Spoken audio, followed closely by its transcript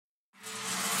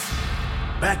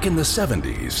Back in the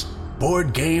 70s,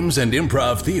 board games and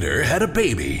improv theater had a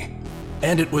baby,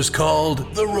 and it was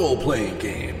called the role-playing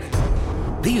game.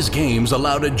 These games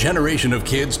allowed a generation of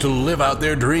kids to live out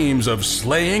their dreams of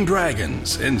slaying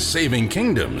dragons and saving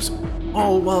kingdoms,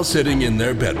 all while sitting in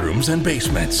their bedrooms and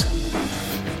basements.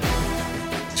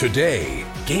 Today,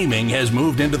 gaming has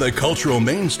moved into the cultural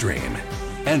mainstream,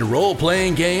 and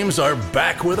role-playing games are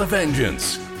back with a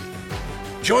vengeance.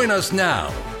 Join us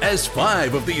now as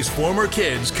 5 of these former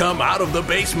kids come out of the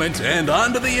basement and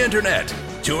onto the internet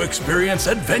to experience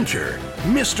adventure,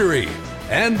 mystery,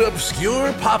 and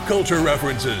obscure pop culture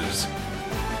references.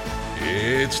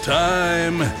 It's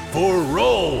time for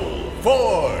Roll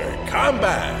for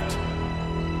Combat!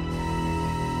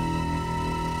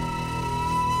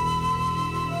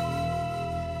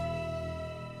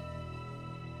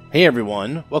 Hey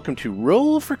everyone, welcome to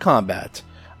Roll for Combat.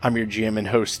 I'm your GM and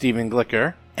host Stephen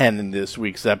Glicker, and in this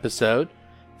week's episode,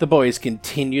 the boys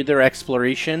continue their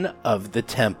exploration of the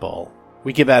temple.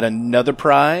 We give out another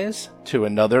prize to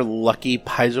another lucky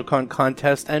PaizoCon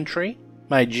contest entry.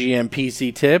 My GM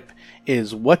PC tip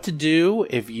is what to do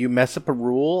if you mess up a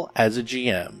rule as a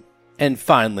GM. And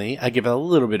finally, I give out a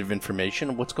little bit of information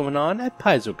on what's going on at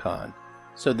PaizoCon.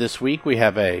 So this week we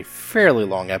have a fairly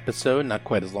long episode, not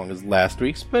quite as long as last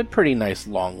week's, but pretty nice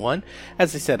long one.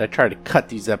 As I said, I try to cut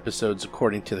these episodes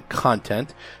according to the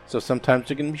content, so sometimes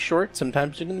they're going to be short,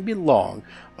 sometimes they're going to be long.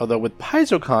 Although with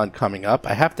PaizoCon coming up,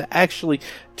 I have to actually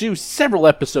do several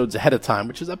episodes ahead of time,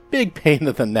 which is a big pain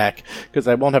in the neck, because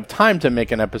I won't have time to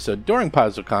make an episode during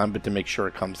PaizoCon, but to make sure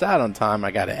it comes out on time,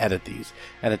 I got to edit these.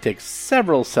 And it takes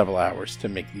several hours to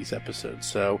make these episodes,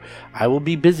 so I will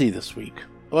be busy this week.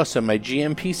 Also, my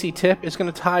GM PC tip is going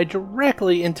to tie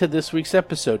directly into this week's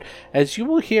episode, as you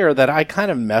will hear that I kind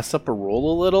of mess up a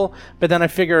rule a little, but then I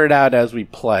figure it out as we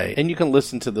play, and you can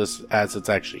listen to this as it's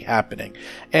actually happening.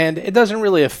 And it doesn't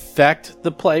really affect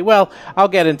the play. Well, I'll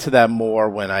get into that more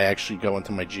when I actually go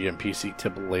into my GM PC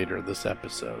tip later this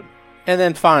episode. And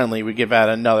then finally, we give out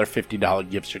another $50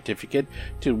 gift certificate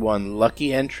to one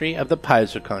lucky entry of the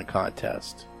PaizoCon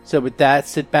contest. So with that,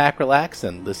 sit back, relax,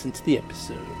 and listen to the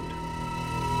episode.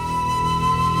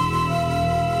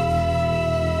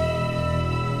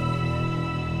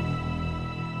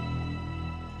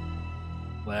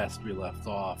 Last we left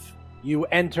off, you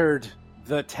entered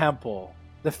the temple,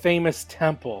 the famous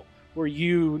temple, where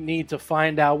you need to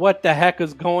find out what the heck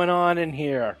is going on in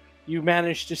here. You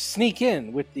managed to sneak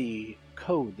in with the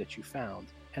code that you found,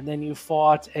 and then you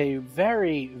fought a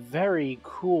very, very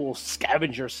cool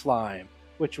scavenger slime,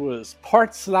 which was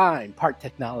part slime, part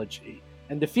technology,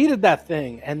 and defeated that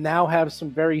thing, and now have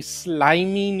some very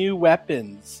slimy new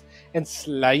weapons and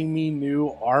slimy new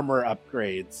armor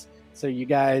upgrades. So you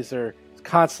guys are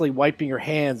constantly wiping your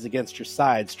hands against your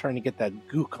sides, trying to get that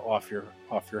gook off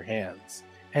your hands.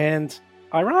 And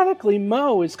ironically,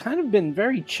 Mo has kind of been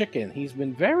very chicken. He's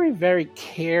been very, very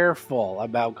careful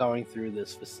about going through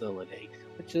this facility,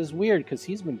 which is weird because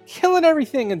he's been killing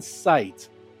everything in sight.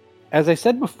 As I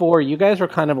said before, you guys are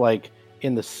kind of like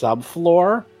in the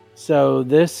subfloor, so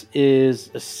this is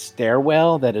a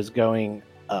stairwell that is going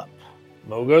up.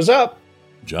 Mo goes up.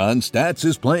 John Statz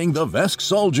is playing the Vesk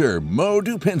soldier, Mo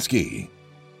Dupinsky.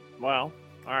 Well,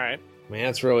 all right. I mean,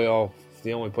 that's really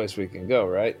the only place we can go,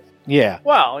 right? Yeah.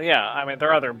 Well, yeah. I mean,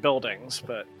 there are other buildings,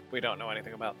 but we don't know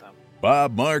anything about them.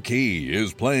 Bob Marquis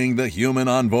is playing the human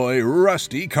envoy,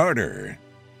 Rusty Carter.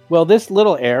 Well, this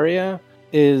little area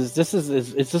it's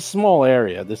a small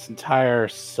area. This entire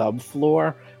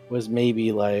subfloor was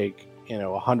maybe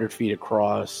 100 feet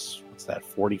across. What's that?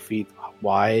 40 feet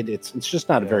wide. It's just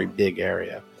not a very big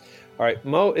area. All right,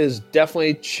 Mo is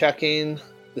definitely checking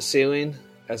the ceiling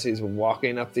as he's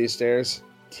walking up these stairs.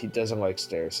 He doesn't like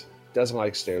stairs. Doesn't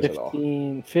like stairs at all.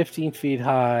 15 feet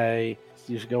high.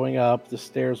 He's going up. The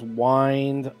stairs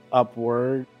wind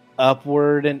upward,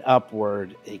 and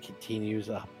upward. It continues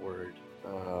upward.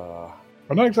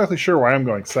 I'm not exactly sure why I'm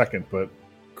going second, but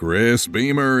Chris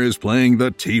Beamer is playing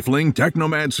the tiefling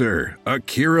technomancer,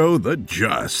 Akiro the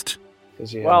Just.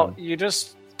 Well, you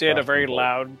just did a very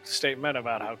loud statement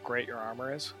about how great your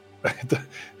armor is.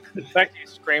 In fact, you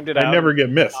screamed it out. I never get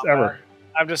missed, ever.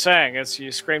 I'm just saying,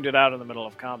 you screamed it out in the middle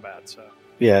of combat. So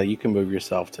yeah, you can move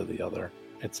yourself to the other.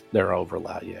 They're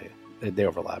overlap. Yeah, they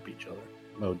overlap each other.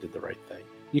 Mo did the right thing.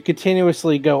 You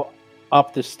continuously go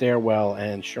up the stairwell,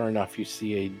 and sure enough, you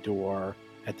see a door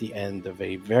at the end of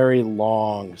a very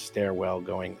long stairwell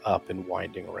going up and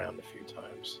winding around a few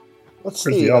times. Where's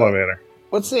the elevator?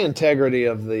 What's the integrity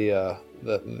of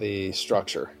the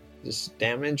structure? Just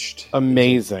damaged?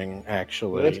 Amazing,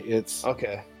 actually. Good? It's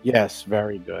okay. Yes,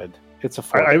 very good. It's a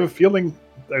I have a feeling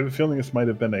I have a feeling this might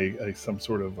have been a some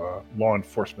sort of law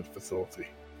enforcement facility.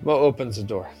 Mo opens the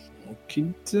door.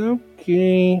 Okie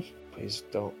dokie. Please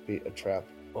don't be a trap.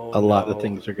 Oh, A lot of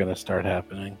things are going to start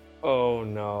happening. Oh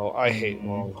no, I hate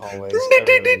long hallways. I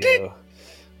really do.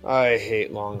 I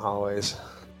hate long hallways.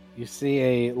 You see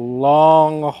a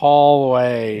long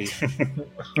hallway.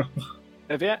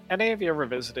 Have any of you ever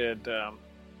visited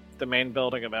the main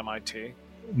building of MIT?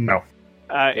 No.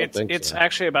 It's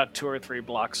actually about 2 or 3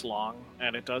 blocks long,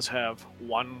 and it does have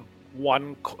one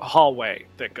hallway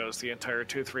that goes the entire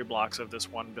 2-3 blocks of this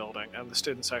one building, and the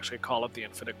students actually call it the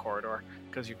Infinite Corridor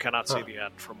because you cannot see the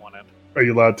end from one end. Are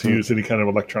you allowed to use any kind of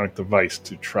electronic device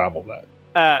to travel that?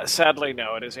 Sadly,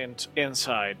 no. It is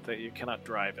inside that you cannot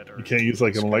drive it. Or You can't use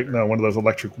like one of those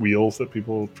electric wheels that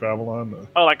people travel on?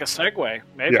 Oh, like a Segway,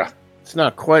 maybe. Yeah. It's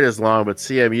not quite as long, but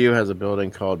CMU has a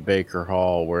building called Baker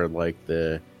Hall where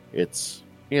it's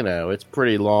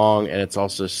pretty long, and it's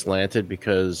also slanted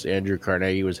because Andrew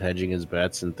Carnegie was hedging his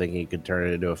bets and thinking he could turn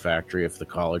it into a factory if the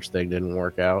college thing didn't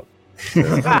work out.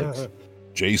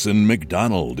 Jason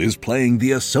McDonald is playing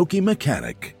the Ahsoka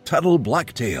mechanic, Tuttle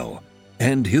Blacktail,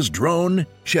 and his drone,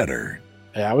 Cheddar.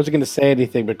 I wasn't going to say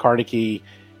anything, but Carnegie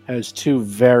has 2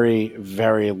 very,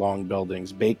 very long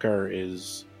buildings. Baker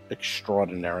is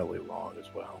extraordinarily long as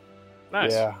well.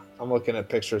 Nice. Yeah, I'm looking at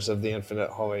pictures of the Infinite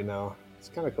Hallway now. It's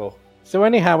kind of cool. So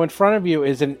anyhow, in front of you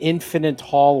is an infinite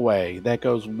hallway that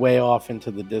goes way off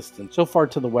into the distance, so far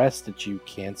to the west that you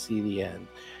can't see the end.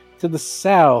 To the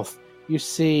south, you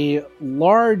see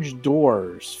large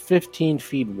doors, 15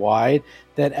 feet wide,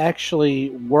 that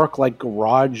actually work like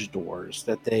garage doors,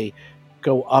 that they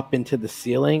go up into the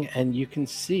ceiling, and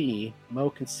Mo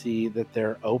can see that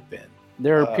they're open.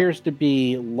 There appears to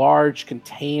be large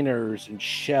containers and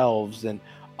shelves and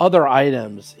other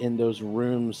items in those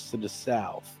rooms to the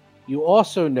south. You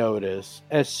also notice,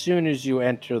 as soon as you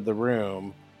enter the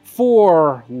room,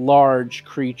 4 large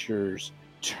creatures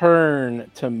turn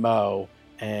to Mo,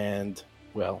 and,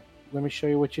 well, let me show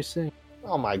you what you see.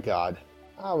 Oh my god.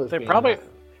 They probably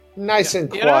nice and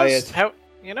quiet.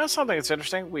 You know something that's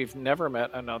interesting? We've never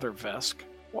met another Vesk.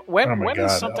 When God,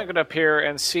 is something going to appear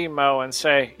and see Mo and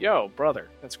say, "Yo, brother,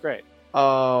 that's great"?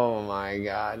 Oh my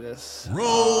god.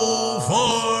 Roll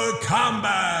for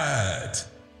combat!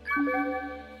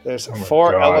 There's Oh my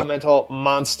 4 God. elemental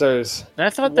monsters. I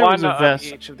thought there was One a on vest.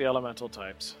 each of the elemental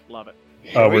types. Love it.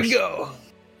 Here we're- we go.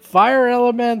 Fire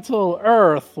elemental,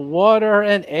 earth, water,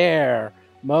 and air.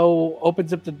 Mo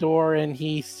opens up the door and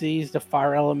he sees the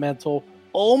fire elemental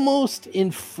almost in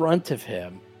front of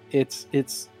him. It's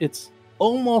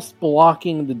almost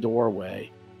blocking the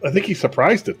doorway. I think he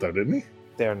surprised it, though, didn't he?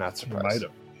 They're not He surprised.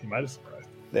 might have surprised.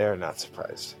 They're not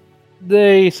surprised.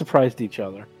 They surprised each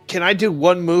other. Can I do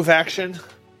one move action?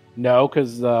 No,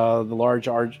 because the large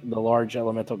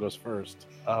elemental goes first.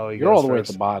 Oh, You're all the way at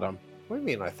the bottom. What do you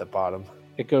mean at the bottom?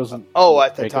 It goes. Oh,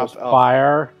 at the it top. goes Oh.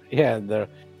 fire. Yeah.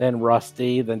 Then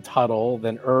Rusty. Then Tuttle.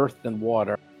 Then Earth. Then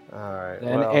Water. All right.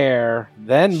 Then Air.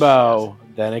 Then Mo.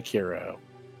 Then Akiro.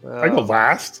 I go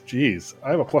last? Jeez.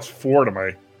 I have a +4 to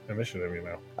my initiative,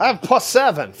 I have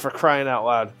 +7 for crying out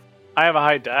loud. I have a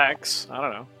high dex. I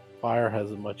don't know. Fire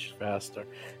has it much faster.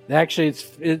 Actually,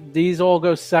 these all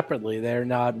go separately. They're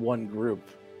not one group.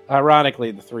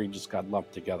 Ironically, the 3 just got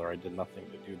lumped together. I did nothing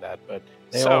to do that, but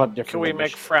they all have different. Can we make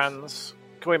initiatives. friends?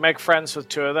 Can we make friends with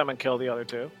 2 of them and kill the other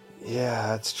 2? Yeah,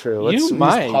 that's true. Let's use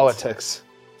might. politics.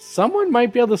 Someone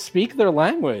might be able to speak their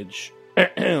language.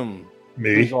 Me?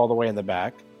 He's all the way in the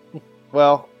back.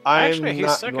 Well, I'm Actually, he's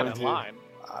not second going in to. line.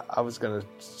 I was going to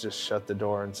just shut the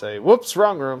door and say, "Whoops,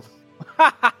 wrong room."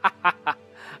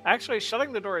 Actually,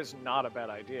 shutting the door is not a bad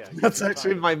idea. That's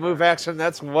actually my move action.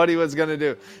 That's what he was going to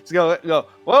do. He's going to go,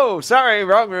 "Whoa, sorry,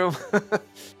 wrong room."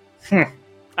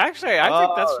 Actually, I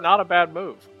think that's not a bad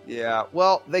move. Yeah,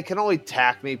 well, they can only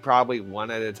tack me probably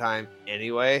one at a time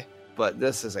anyway, but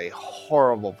this is a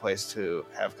horrible place to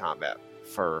have combat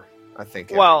for, I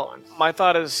think, Well, everyone. my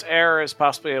thought is air is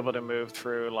possibly able to move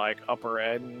through like upper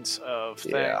ends of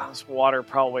things. Yeah. Water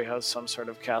probably has some sort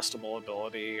of castable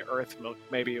ability. Earth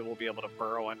maybe it will be able to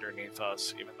burrow underneath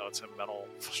us, even though it's a metal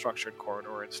structured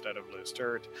corridor instead of loose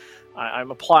dirt. I'm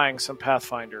applying some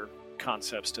Pathfinder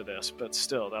concepts to this, but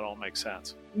still, that all makes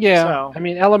sense. Yeah, So- I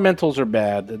mean, elementals are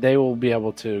bad. They will be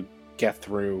able to get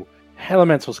through.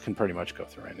 Elementals can pretty much go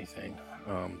through anything,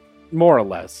 more or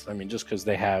less. I mean, just because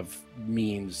they have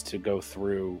means to go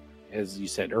through. As you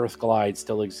said, Earth Glide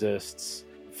still exists.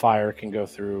 Fire can go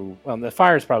through. Well, the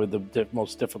fire is probably the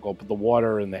most difficult, but the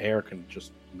water and the air can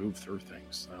just move through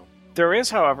things. So. There is,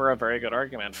 however, a very good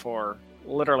argument for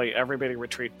literally everybody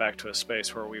retreat back to a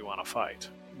space where we want to fight.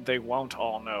 they won't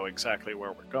all know exactly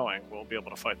where we're going. We'll be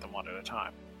able to fight them one at a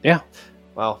time. Yeah.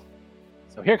 Well,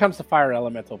 So here comes the fire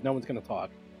elemental. No one's going to talk.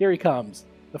 Here he comes.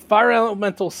 The fire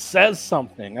elemental says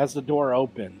something as the door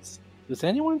opens. Does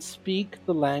anyone speak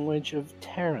the language of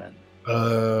Terran?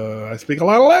 I speak a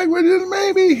lot of languages,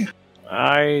 maybe.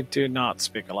 I do not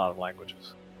speak a lot of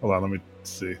languages. Hold on, let me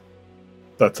see.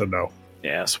 That's a no.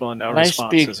 Yes, well, no I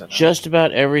response speak is in it. just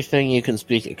about everything you can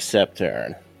speak except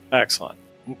Terran. Excellent.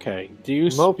 Okay. Do you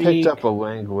Mo speak... picked up a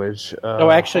language. Oh,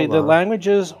 actually, hold the on.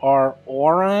 languages are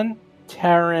Oran,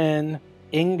 Terran,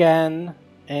 Ingan,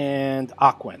 and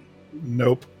Aquan.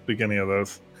 Nope. Speak any of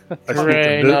those.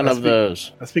 Hooray, none of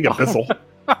those. I speak Abyssal.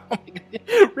 Oh my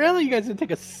God. Really? You guys didn't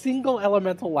take a single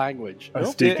elemental language? I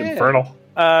Nope. speak Yeah. Infernal.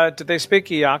 Did they speak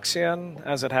Eoxian?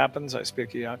 As it happens, I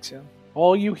speak Eoxian.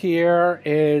 All you hear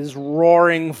is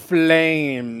roaring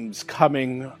flames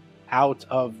coming out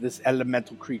of this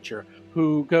elemental creature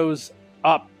who goes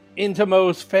up into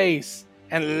Mo's face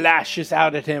and lashes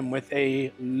out at him with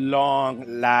a long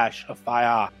lash of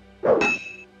fire.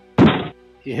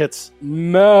 He hits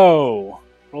Mo.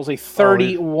 Rolls a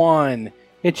 31.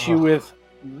 Hits you with...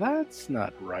 That's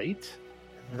not right.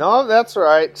 No, that's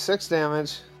right. 6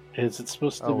 damage. Is it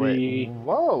supposed to Oh, wait. be...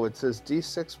 Whoa, it says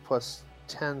D6 plus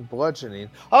 10 bludgeoning.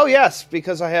 Oh, yes,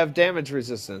 because I have damage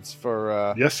resistance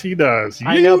for... Yes, he does.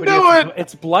 I know, You but know it.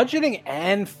 it's bludgeoning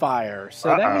and fire. So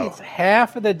that Uh-oh. means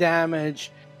half of the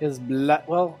damage is blood.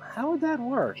 Well, how would that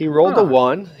work? He rolled Huh. a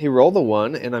 1. He rolled a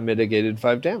 1, and I mitigated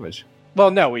 5 damage.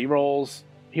 Well, no, he rolled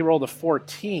a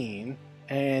 14,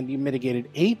 and you mitigated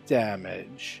 8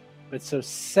 damage. But so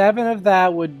 7 of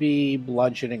that would be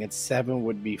bludgeoning, and 7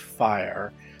 would be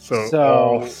fire. So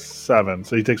all 7.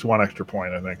 So he takes 1 extra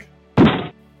point, I think.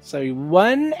 So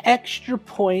 1 extra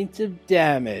point of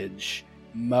damage.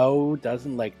 Mo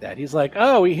doesn't like that. He's like,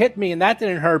 oh, he hit me and that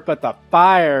didn't hurt, but the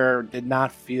fire did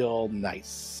not feel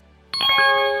nice.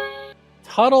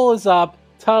 Tuttle is up.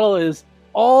 Tuttle is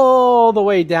all the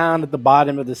way down at the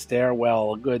bottom of the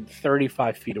stairwell, a good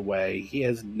 35 feet away. He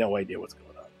has no idea what's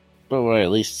going on. But we'll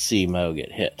at least see Mo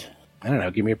get hit. I don't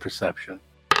know. Give me a perception.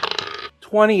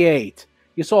 28.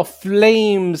 You saw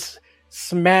flames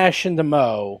smash into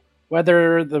Mo.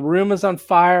 Whether the room is on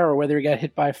fire or whether he got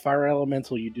hit by a fire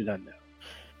elemental, you do not know.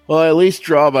 Well, I at least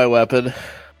draw my weapon.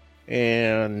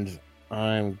 And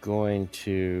I'm going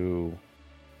to...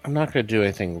 I'm not going to do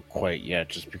anything quite yet,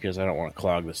 just because I don't want to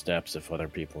clog the steps if other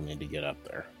people need to get up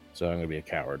there. So I'm going to be a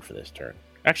coward for this turn.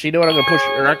 Actually, you know what? I'm going to push...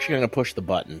 We're actually going to push the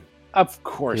button. Of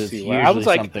course It's you were. I was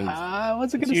usually like, something-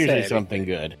 what's it It's going to usually say? something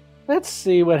good. Let's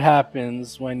see what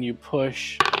happens when you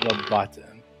push the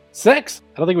button. 6?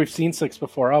 I don't think we've seen 6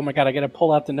 before. Oh my god, I gotta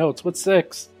pull out the notes. What's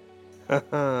 6?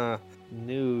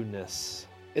 Newness.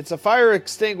 It's a fire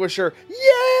extinguisher.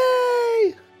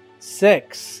 Yay!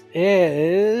 6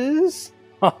 is...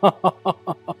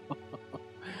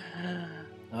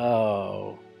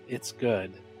 oh, it's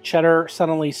good. Cheddar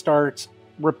suddenly starts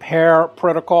repair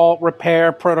protocol,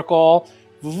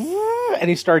 and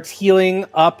he starts healing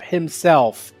up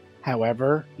himself.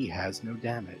 However, he has no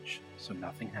damage, so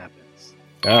nothing happens.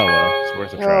 Oh, well, it's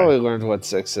worth a Oh, try. we learned what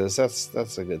 6 is.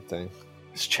 That's a good thing.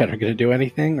 Is Cheddar going to do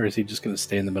anything, or is he just going to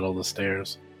stay in the middle of the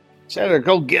stairs? Cheddar,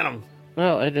 go get him.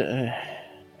 Well,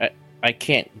 I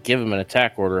can't give him an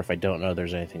attack order if I don't know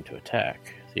there's anything to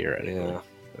attack, theoretically. Yeah,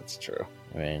 that's true.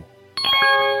 I mean,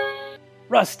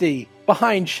 Rusty,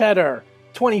 behind Cheddar,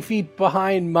 20 feet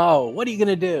behind Mo. What are you going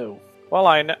to do? Well,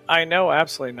 I know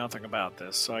absolutely nothing about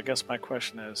this, so I guess my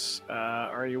question is,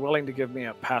 are you willing to give me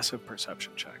a passive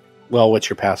perception check? Well, what's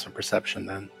your passive perception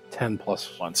then? 10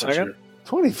 plus 1 plus second. your-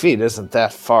 20 feet isn't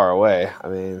that far away. I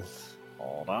mean,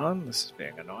 Hold on, this is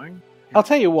being annoying. I'll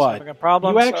tell you what. Having a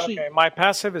problem? You So, actually- okay, my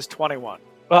passive is 21.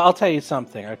 Well, I'll tell you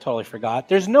something. I totally forgot.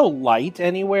 There's no light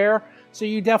anywhere, so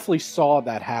you definitely saw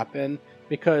that happen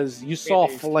because you saw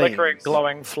The flames. flickering,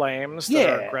 glowing flames that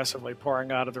are Yeah. aggressively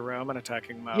pouring out of the room and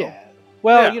attacking Mo. Yeah.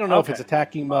 Well, Yeah, you don't know if okay. it's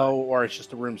attacking Mo or it's just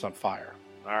the room's on fire.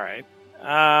 All right.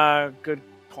 Good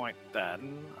point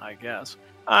then, I guess.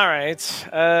 All right.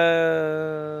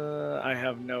 I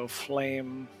have no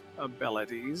flame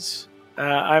abilities.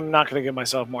 I'm not going to give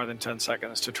myself more than 10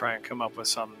 seconds to try and come up with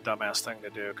some dumbass thing to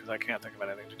do because I can't think of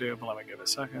anything to do, but let me give it a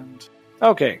second.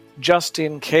 Okay. Just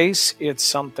in case it's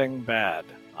something bad,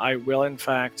 I will, in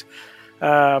fact,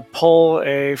 pull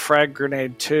a frag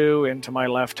grenade 2 into my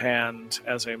left hand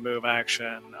as a move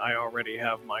action. I already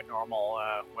have my normal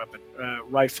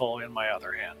rifle in my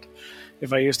other hand.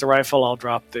 If I use the rifle, I'll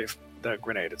drop the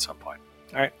grenade at some point.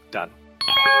 All right, done.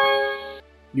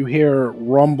 You hear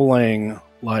rumbling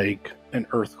like an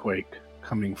earthquake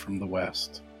coming from the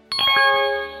west.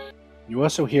 You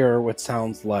also hear what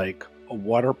sounds like a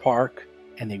water park,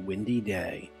 and a windy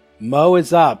day. Mo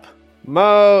is up.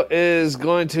 Mo is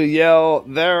going to yell,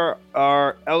 "There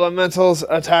are elementals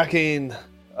attacking!"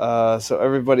 So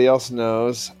everybody else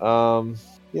knows.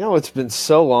 It's been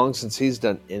so long since he's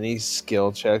done any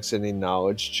skill checks, any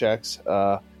knowledge checks.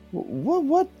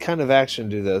 What kind of action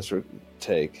do those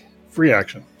take? Free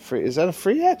action. Free? Is that a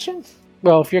free action?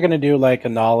 Well, if you're going to do like a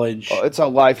knowledge Oh, it's a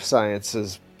life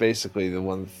sciences, basically the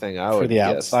one thing I for would the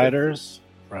guess outsiders,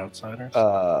 for outsiders,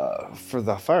 for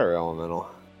the fire elemental.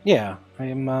 yeah,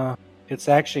 it's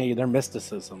actually their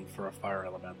mysticism for a fire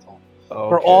elemental. Okay,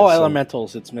 For all so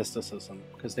elementals, it's mysticism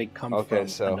because they come Okay, from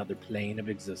so- another plane of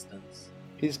existence.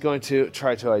 he's going to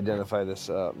try to identify this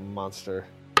monster.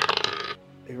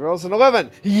 He rolls an 11.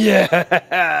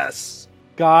 Yes.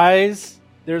 Guys,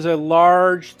 there's a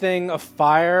large thing of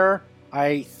fire.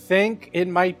 I think it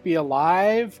might be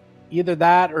alive. Either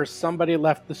that or somebody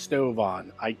left the stove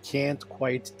on. I can't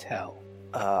quite tell.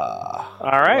 All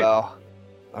right. Well,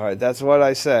 all right. That's what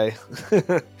I say.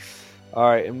 All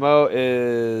right. And Mo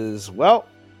is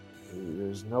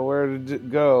there's nowhere to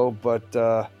go,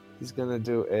 but he's gonna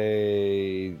do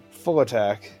a full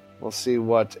attack. We'll see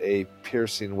what a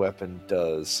piercing weapon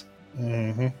does.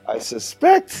 Mm-hmm. I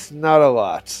suspect not a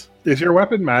lot. Is your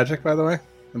weapon magic, by the way?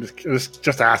 I'm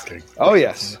just asking. Oh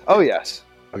yes. Oh yes.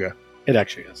 It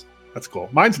actually is. That's cool.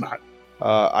 Mine's not.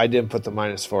 I didn't put the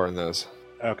 -4 in those.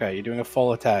 Okay, you're doing a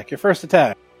full attack. Your first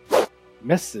attack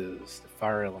misses the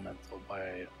fire elemental by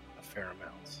a fair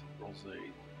amount. Rolls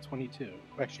a 22.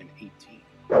 Actually, an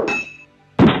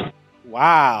 18.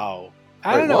 Wow.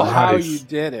 I don't know Wait, how nice. you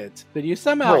did it, but you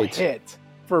somehow Wait. hit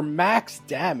for max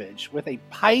damage with a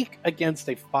pike against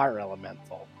a fire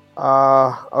elemental.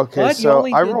 Okay. But you So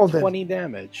only I did rolled 20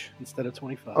 damage instead of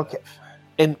 25. Okay.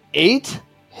 an 8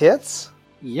 hits.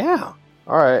 Yeah.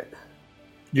 All right.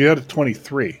 You had a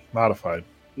 23 modified.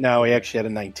 No, he actually had a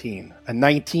 19. A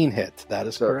 19 hit. That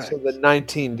is So, correct. so the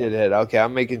 19 did hit. Okay,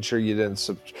 I'm making sure you didn't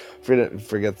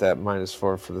forget that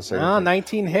 -4 for the second. No,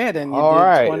 19 hit, and you All did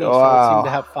right, 20, so it wow. seemed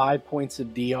to have 5 points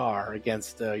of DR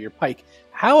against your pike.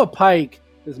 How a pike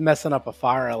is messing up a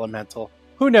fire elemental,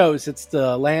 who knows? It's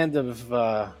the land of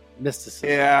mysticism.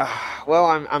 Yeah. Well,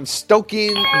 I'm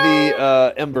stoking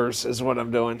the embers is what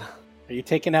I'm doing. Are you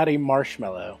taking out a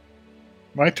marshmallow?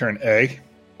 My turn, A.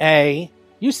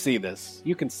 You see this.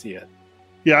 You can see it.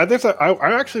 Yeah,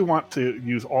 I actually want to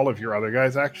use all of your other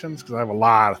guys' actions because I have a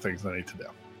lot of things I need to do.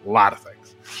 A lot of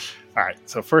things. All right,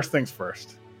 so first things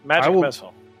first. Magic will-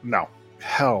 missile. No.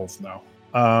 Hells no.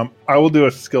 I will do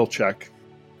a skill check.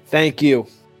 Thank you.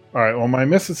 All right, well, my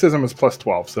mysticism is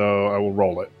 +12, so I will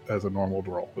roll it as a normal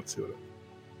roll. Let's see what it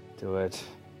Do it.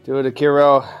 Do it,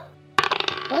 Akiro.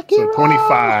 So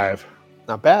 25.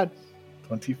 Not bad.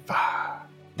 25.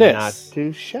 This. Not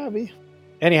too shabby.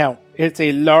 Anyhow, it's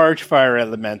a large fire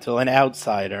elemental, an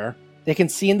outsider. They can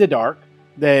see in the dark.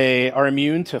 They are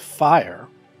immune to fire.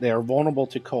 They are vulnerable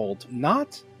to cold,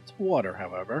 not to water,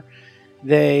 however.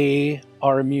 They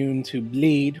are immune to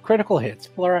bleed, critical hits,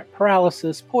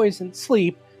 paralysis, poison,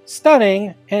 sleep,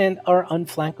 stunning, and are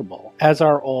unflankable, as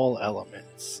are all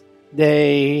elements.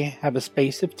 They have a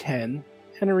space of 10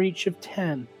 and a reach of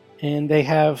 10, and they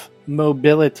have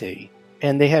mobility.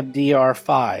 And they have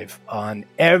DR5 on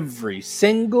every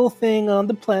single thing on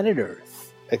the planet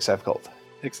Earth. Except cold.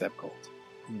 Except cold.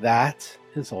 That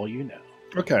is all you know.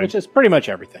 Okay. Which is pretty much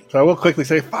everything. So I will quickly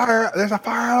say, fire! There's a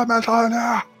fire elemental in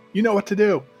there! You know what to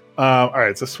do. All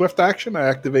right, it's a swift action. I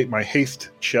activate my haste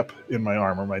chip in my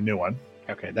armor, my new one.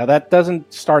 Okay, now that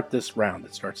doesn't start this round.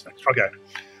 It starts next round.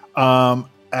 Okay.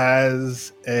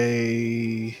 As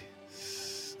a...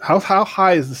 How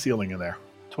high is the ceiling in there?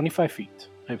 25 feet,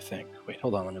 I think. Wait,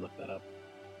 hold on. Let me look that up.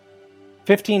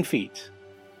 15 feet.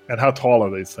 And how tall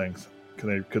are these things?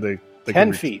 Could they 10 can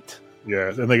reach- feet. Yeah,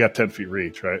 and they got 10 feet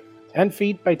reach, right? 10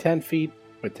 feet by 10 feet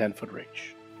with 10-foot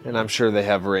reach. And I'm sure they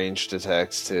have ranged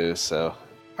attacks too, so.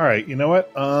 All right, you know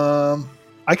what?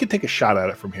 I could take a shot at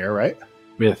it from here, right?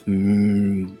 With 2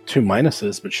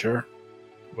 minuses, but sure.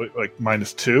 Like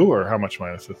 -2, or how much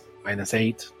minuses?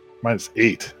 -8.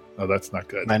 -8. Oh, that's not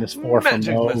good. -4 from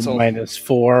Magic Mo, missile.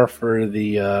 -4 for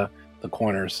the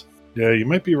corners. Yeah, you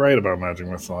might be right about magic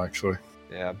missile, actually.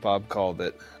 Yeah, Bob called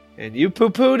it. And you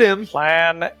poo-pooed him.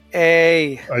 Plan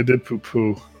A. I did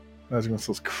poo-poo. Magic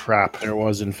missile's crap. There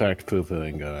was, in fact,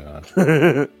 poo-pooing going on.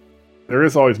 There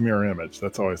is always mirror image.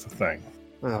 That's always the thing.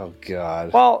 Oh,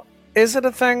 God. Well, is it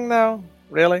a thing, though?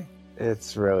 Really?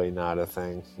 It's really not a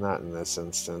thing. Not in this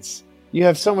instance. You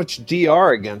have so much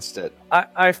DR against it.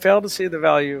 I fail to see the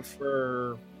value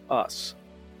for us.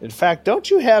 In fact, don't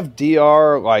you have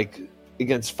DR, like,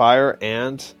 against fire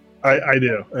and I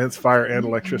do. And it's fire and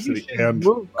electricity and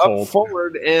move cold. up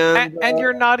forward and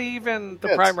you're not even the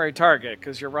yes. primary target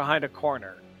because you're behind a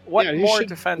corner. What Yeah, you more should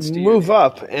defense do you move need?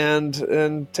 up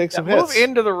and take some Move hits.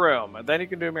 into the room, and then you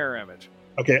can do mirror image.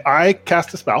 Okay, I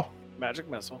cast a spell. Magic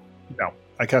missile. No,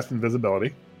 I cast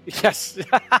invisibility. Yes.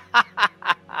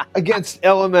 Against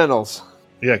elementals.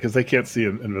 Yeah, because they can't see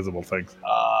invisible things.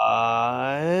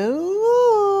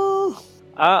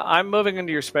 I'm moving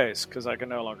into your space because I can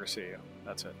no longer see you.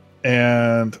 That's it.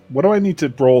 And what do I need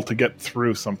to roll to get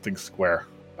through something square?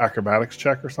 Acrobatics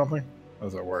check or something? How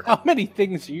does that work? How many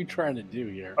things are you trying to do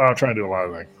here? Oh, I'm trying to do a lot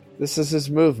of things. This is his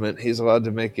movement. He's allowed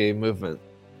to make a movement.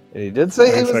 And he did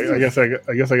say I guess I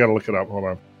got to look it up.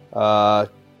 Hold on.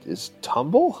 Is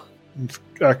tumble?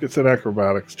 It's an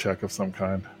acrobatics check of some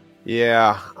kind.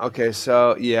 Yeah. Okay,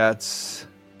 so yeah, it's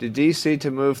the DC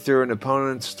to move through an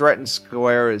opponent's threatened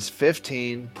square is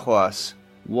 15 plus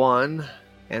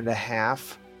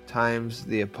 1.5 times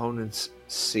the opponent's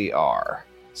CR.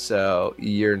 So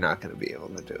you're not going to be able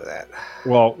to do that.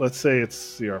 Well, let's say it's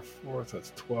CR4, so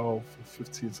that's 12,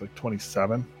 15, it's like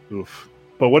 27. Oof.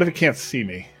 But what if it can't see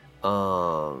me?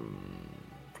 Are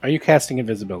you casting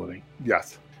invisibility?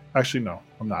 Yes. Actually, no,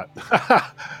 I'm not.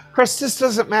 Chris, this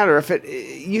doesn't matter. If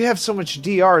you have so much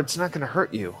DR, it's not going to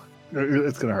hurt you.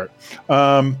 It's going to hurt.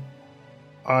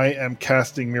 I am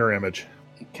casting mirror image.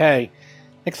 Okay.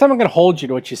 Next time I'm going to hold you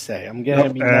to what you say. I'm going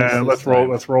to be nice And this let's roll time.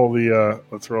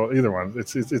 let's roll either one.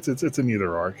 It's an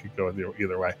either or. It could go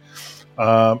either way.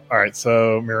 All right,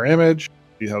 so mirror image.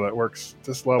 See how that works at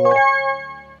this level.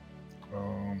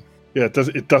 Yeah,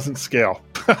 it doesn't scale,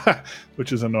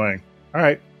 which is annoying. All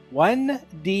right.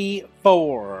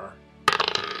 1d4.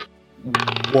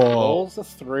 Whoa. Rolls a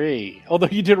 3. Although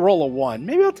you did roll a 1.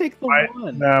 Maybe I'll take the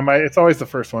 1. Nah, it's always the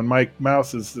first one. My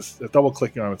mouse is just double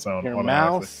clicking on its own. Your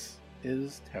mouse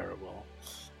is terrible.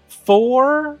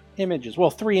 4 images.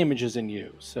 Well, 3 images in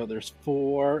you. So there's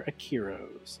 4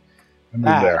 Akiros.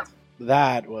 There.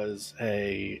 That was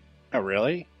a... Oh,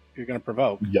 really? You're going to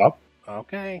provoke? Yup.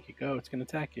 Okay, you go. It's going to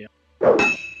attack you.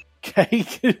 Okay,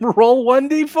 roll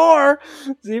 1d4.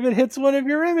 See if it hits one of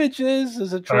your images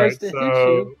as it tries to hit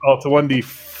you. Oh, it's a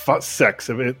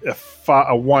 1d6. If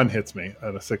a 1 hits me,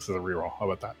 and a 6 is a reroll. How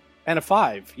about that? And a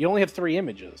 5. You only have 3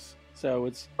 images. So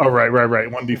it's... Oh, right.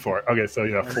 1d4. Okay, so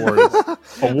yeah, 4 is...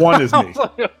 A 1 is me.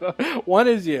 1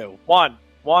 is you. 1.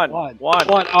 Oh,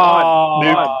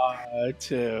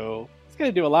 2. It's going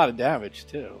to do a lot of damage,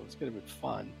 too. It's going to be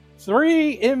fun.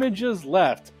 3 images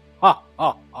left. Ha,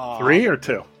 ha, ha. 3 or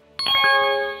 2?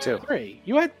 3.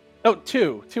 You had... Oh,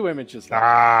 2. 2 images left.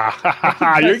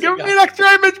 Ah, you're giving me an extra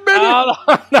image, baby! No,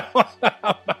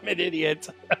 I'm an idiot.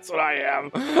 That's what I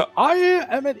am. I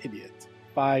am an idiot.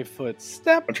 5-foot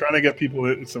step. I'm trying to get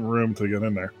people some room to get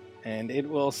in there. And it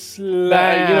will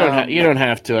slam. You don't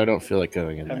have to. I don't feel like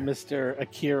going in there. Mr.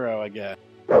 Akiro again.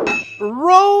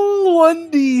 Roll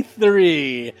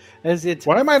 1d3 as it...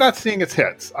 Why am I not seeing its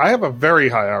hits? I have a very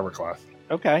high armor class.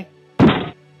 Okay.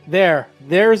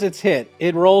 There's its hit.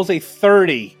 It rolls a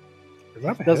 30. Is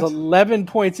that a Does hit? 11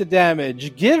 points of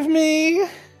damage. Give me...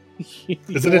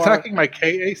 Is it attacking my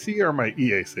KAC or my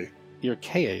EAC? Your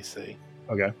KAC.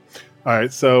 Okay. All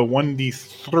right, so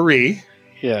 1d3,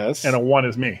 Yes. and a 1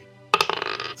 is me.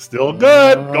 Still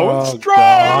good. Going strong.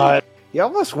 God. You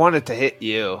almost want it to hit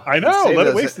you. I know. Save Let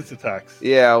it those- waste its attacks.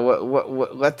 Yeah,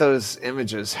 let those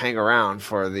images hang around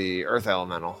for the Earth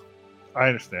Elemental. I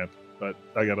understand, but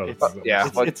I got other It's- things. yeah.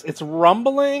 It's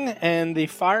rumbling, and the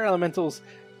fire elementals.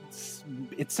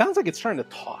 It sounds like it's trying to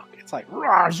talk. It's like you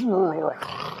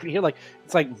hear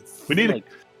it's like We need like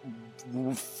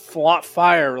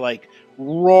fire like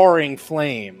roaring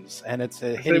flames, and it's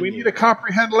hitting We you. need to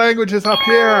comprehend languages up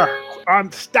here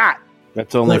on stat.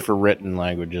 That's only for written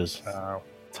languages.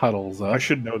 Tuttles I up.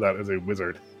 should know that as a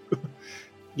wizard.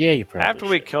 Yeah, you probably After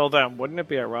we should. kill them, wouldn't it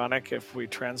be ironic if we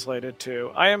translated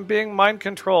to, I am being mind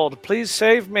controlled. Please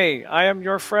save me. I am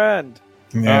your friend.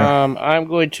 I'm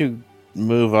going to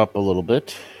move up a little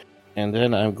bit, and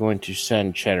then I'm going to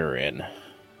send Cheddar in.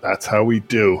 That's how we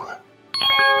do.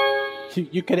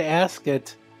 You could ask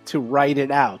it to write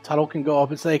it out. Tuttle can go up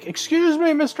and say, "Excuse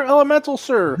me, Mr. Elemental,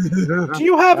 sir. Do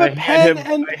you have a pen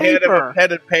and paper?"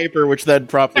 pen and paper, which then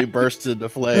promptly bursts into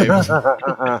flames.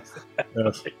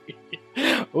 Yes.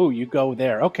 Oh, you go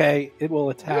there. Okay, it will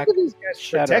attack.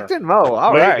 Cheddar. Protecting Mo.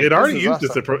 All Wait, right. it already This is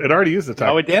used awesome. it already used the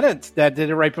No, attack. it didn't. That did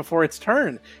it right before its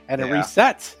turn, and it Yeah.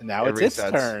 resets. Now It it's its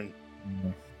resets. turn.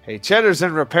 Hey, Cheddar's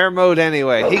in repair mode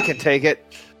anyway. He can take it.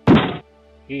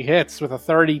 He hits with a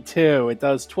 32. It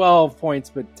does 12 points,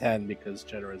 but 10 because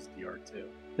Cheddar is DR2.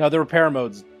 No, the repair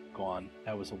mode's gone.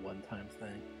 That was a one-time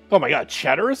thing. Oh my god,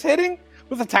 Cheddar is hitting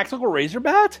with a tactical razor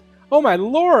bat? Oh my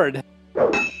lord!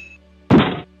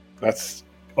 That's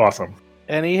awesome.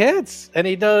 And he hits, and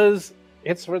he does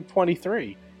hits with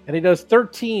 23, and he does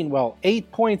 13. Well,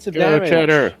 8 points of Go, damage.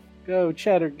 Cheddar. Go,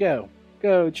 Cheddar, go.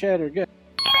 Go, Cheddar, go.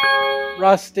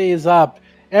 Rusty's up.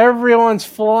 Everyone's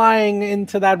flying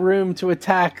into that room to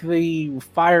attack the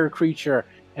fire creature,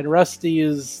 and Rusty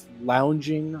is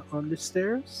lounging on the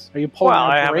stairs. Are you pulling Well,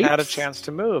 out I haven't had a grapes? chance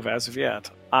to move as of yet.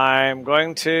 I'm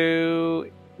going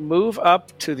to move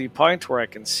up to the point where I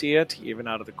can see it, even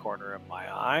out of the corner of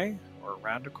my eye, or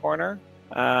around a corner,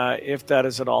 if that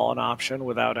is at all an option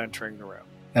without entering the room.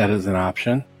 That is an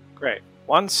option. Great.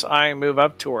 Once I move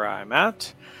up to where I'm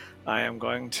at, I am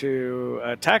going to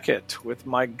attack it with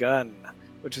my gun,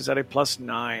 which is at a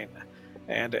 +9.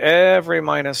 And every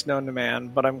minus known to man,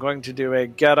 but I'm going to do a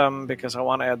get 'em because I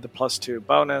want to add the +2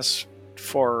 bonus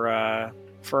for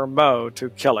Mo to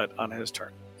kill it on his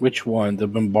turn. Which one? The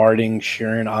bombarding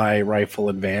Sharon Eye rifle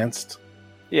advanced?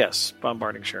 Yes,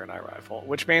 bombarding Sharon Eye rifle,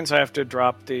 which means I have to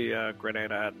drop the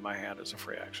grenade I had in my hand as a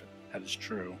free action. That is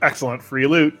true. Excellent free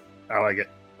loot. I like it.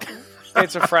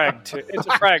 It's a frag too. It's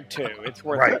a frag too. It's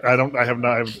worth Right.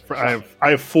 it. I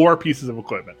have 4 pieces of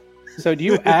equipment. So do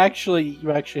you actually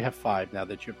have 5 now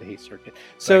that you have the haste circuit.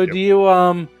 So Thank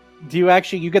do you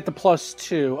actually you get the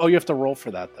 +2? Oh, you have to roll for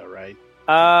that though, right?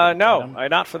 No,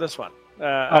 not for this one.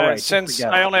 right, just Since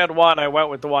forget I it. only had one, I went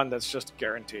with the one that's just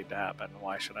guaranteed to happen.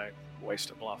 Why should I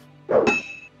waste a bluff?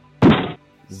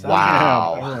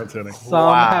 Wow. Oh, that's hitting.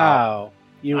 Somehow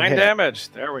you 9 hit. damage.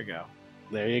 There we go.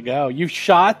 There you go. You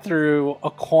shot through a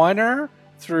corner,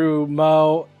 through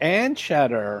Mo and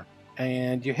Cheddar,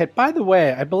 and you hit. By the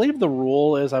way, I believe the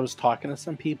rule is, I was talking to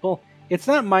some people, it's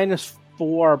not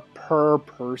 -4 per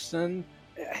person.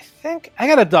 I think I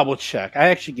gotta double check. I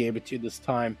actually gave it to you this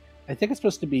time. I think it's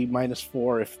supposed to be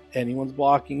 -4 if anyone's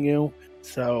blocking you.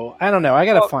 So I don't know. I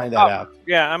gotta find that out.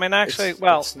 Yeah, I mean, actually,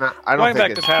 It's not, I don't going think back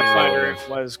to it's Pathfinder, really- it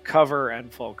was cover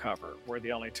and full cover were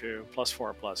the only two,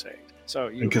 +4, +8. So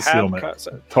you And have concealment.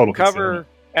 Total cover, concealment.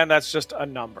 and that's just a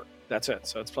number. That's it.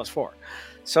 So it's +4.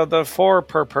 So the 4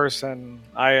 per person,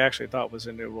 I actually thought was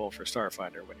a new rule for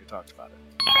Starfinder when you talked about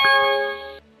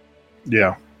it.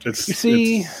 Yeah. It's You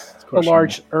see it's the questionable.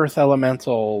 large earth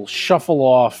elemental shuffle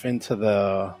off into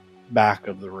the back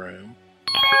of the room.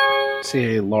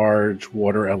 See a large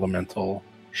water elemental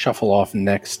shuffle off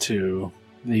next to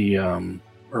the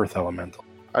earth elemental.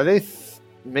 Are they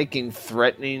making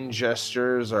threatening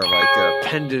gestures, or like their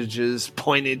appendages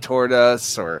pointed toward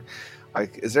us, or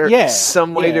like is there Yeah,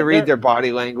 some way yeah, to read they're- their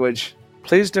body language?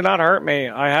 Please do not hurt me.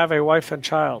 I have a wife and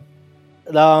child.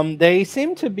 They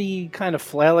seem to be kind of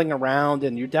flailing around,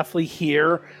 and you definitely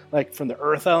hear, like from the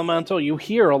earth elemental, you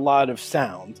hear a lot of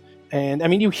sound. And I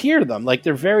mean, you hear them, like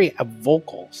they're very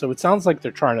vocal. So it sounds like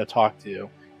they're trying to talk to you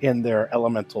in their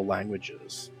elemental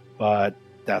languages. But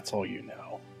that's all you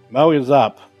know. Mo is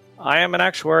up. I am an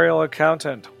actuarial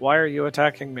accountant. Why are you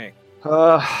attacking me?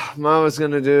 Mama's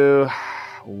gonna do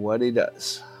what he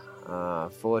does.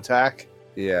 Full attack.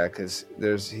 Yeah, because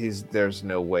there's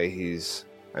no way he's.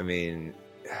 I mean,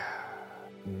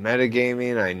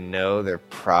 metagaming. I know they're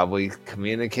probably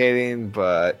communicating,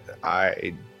 but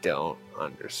I don't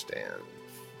understand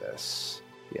this.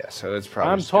 Yeah, so it's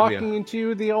probably. I'm just gonna be talking to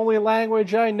you the only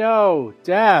language I know,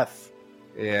 death.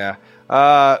 yeah.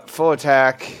 Full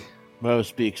attack. Mo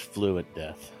speaks fluent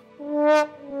death.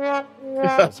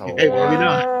 That's a Hey, maybe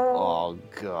not. Oh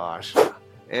gosh.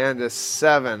 And a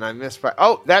 7. I missed by.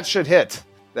 Oh, that should hit.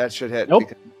 That should hit. Nope.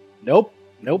 because Nope.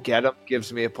 Get him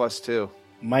gives me a +2.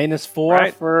 -4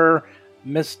 Right. for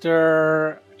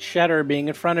Mr. Cheddar being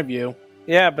in front of you.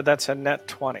 Yeah, but that's a net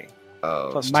 20. Oh,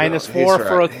 Plus -4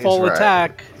 for a He's full right.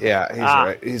 attack. Yeah, he's Ah.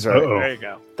 right. He's right. Uh-oh. There you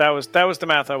go. That was the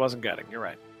math I wasn't getting. You're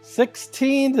right.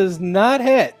 16 does not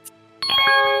hit.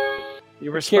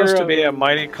 You were supposed to Kira- be a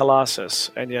mighty colossus,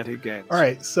 and yet he gains. All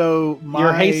right, so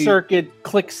Your haste circuit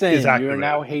clicks in. is You are activated.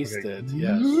 now Okay. hasted.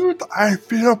 Yes. I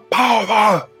feel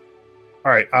power.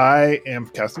 All right, I am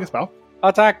casting a spell.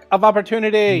 Attack of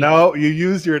opportunity. No, you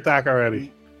used your attack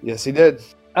already. Yes, he did.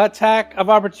 Attack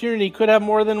of opportunity could have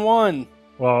more than one.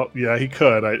 Well, yeah, he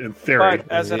could, in theory.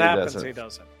 But as it He happens, doesn't. he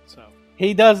doesn't. So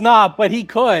He does not, but he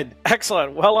could.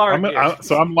 excellent. Well I'm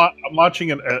argued.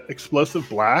 launching an explosive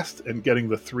blast and getting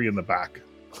the 3 in the back.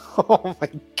 Oh my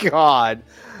god,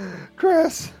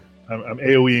 Chris! I'm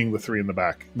AOEing the 3 in the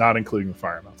back, not including the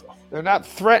fire elemental. They're not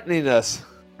threatening us.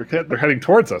 They're heading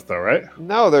towards us, though, right?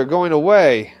 No, they're going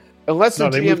away. Unless the No,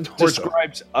 they GM moved towards us.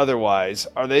 describes otherwise.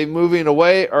 Are they moving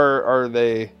away, or are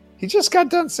they? He just got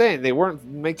done saying they weren't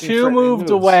making. 2 threatening moved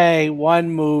moves. away, 1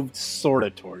 moved sort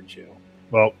of towards you.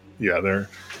 Well, yeah,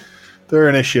 they're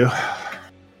an issue.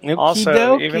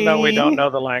 Also, even though we don't know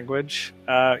the language,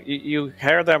 you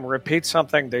hear them repeat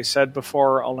something they said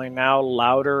before, only now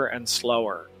louder and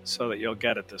slower, so that you'll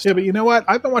get it this time. Yeah, but you know what?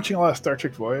 I've been watching a lot of Star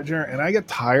Trek Voyager, and I get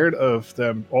tired of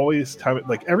them always having,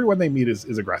 like, everyone they meet is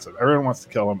aggressive. Everyone wants to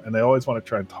kill them, and they always want to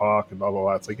try and talk and blah, blah,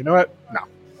 blah. It's like, you know what? No.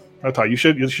 I'll tell you,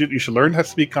 you should learn how to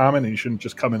speak common, and you shouldn't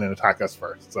just come in and attack us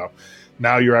first. So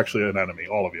now you're actually an enemy,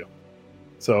 all of you.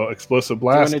 So explosive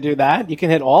blast. Do you want to do that? You can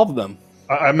hit all of them.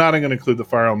 I'm not going to include the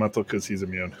fire elemental because he's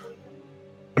immune.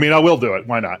 I mean, I will do it.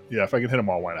 Why not? Yeah, if I can hit them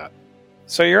all, why not?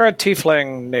 So you're a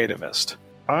tiefling nativist.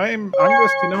 I'm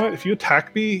just, you know what? If you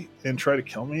attack me and try to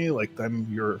kill me, like, then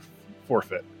you're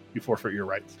forfeit. You forfeit your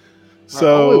rights.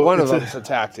 So only one of them's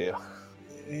attacked you.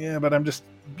 Yeah, but I'm just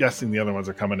guessing the other ones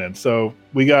are coming in. So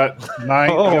we got 9.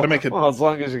 Oh, I got to make it. Well, as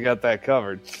long as you got that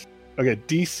covered. Okay,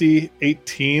 DC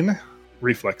 18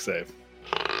 reflex save.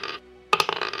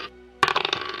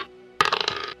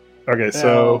 Okay,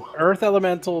 so Earth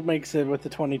Elemental makes it with the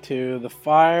 22. The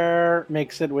Fire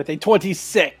makes it with a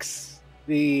 26.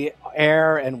 The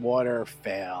Air and Water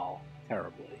fail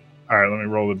terribly. all right, let me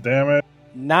roll the damage.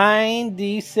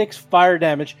 9d6 fire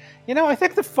damage. You know, I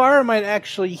think the fire might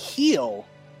actually heal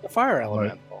the fire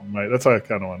elemental. That's why I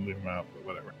kind of want to leave him out, but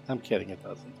whatever. I'm kidding, it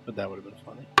doesn't, but that would have been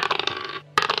funny.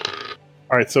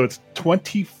 All right, so it's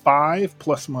 25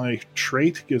 plus my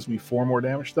trait gives me 4 more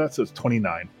damage to that, so it's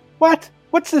 29. What?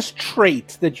 What's this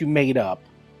trait that you made up?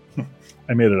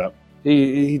 I made it up.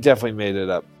 He definitely made it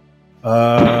up.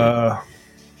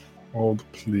 Hold,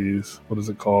 please. What is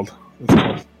it called? It's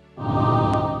called.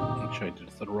 Actually, I did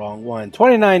the wrong one.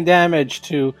 29 damage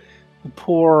to the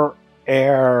poor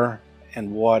air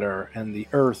and water and the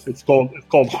earth. It's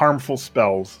called harmful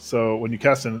spells. So when you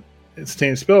cast an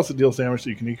instantaneous spell, it deals damage, so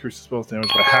you can increase the spell's damage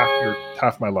by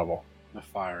half my level. The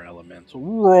fire elemental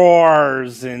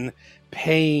roars in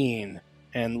pain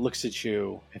and looks at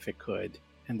you, if it could,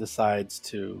 and decides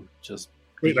to just...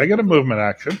 Wait, I get a movement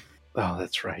action. Oh,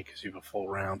 that's right, because you have a full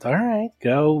round. All right,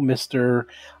 go, Mr.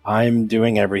 I'm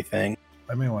doing everything.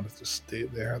 I may want to just stay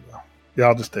there, though. Yeah,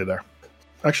 I'll just stay there.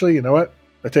 Actually, you know what?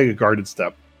 I take a guarded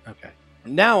step. Okay.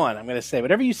 From now on, I'm going to say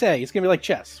whatever you say. It's going to be like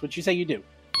chess. What you say, you do.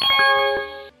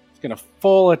 It's going to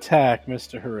full attack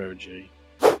Mr. Hiroji.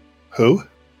 Who?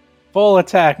 Full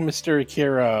attack Mr.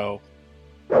 Akiro.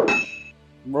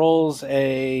 Rolls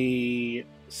a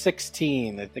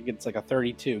 16. I think it's like a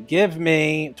 32. Give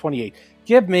me 28.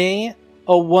 Give me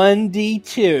a 1d2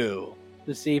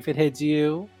 to see if it hits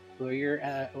you or your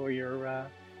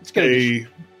it's gonna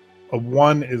a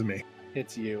 1 is me.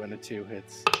 hits you and a 2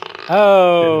 hits.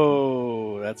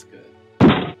 Oh, that's good.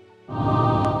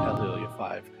 I'll deal you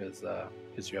 5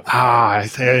 because you have. I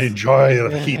enjoy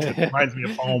the heat. It reminds me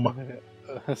of home.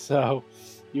 So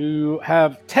you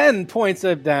have 10 points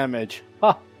of damage.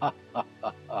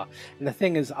 And the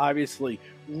thing is obviously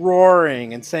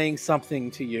roaring and saying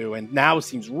something to you, and now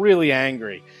seems really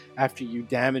angry after you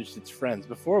damaged its friends.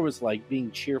 Before it was like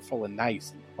being cheerful and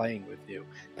nice and playing with you.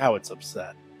 Now it's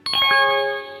upset.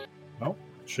 No,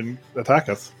 shouldn't attack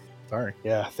us. Sorry.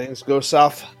 Yeah, things go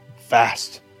south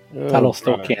fast. Tuttle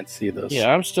still can't see this.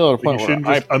 Yeah, I'm still at a You point where shouldn't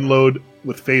just unload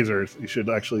with phasers. You should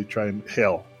actually try and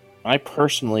hail. I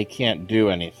personally can't do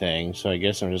anything, so I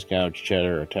guess I'm just going to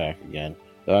cheddar attack again.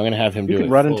 So I'm going to have him You do can it.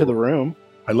 run into the room.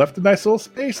 I left a nice little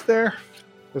space there.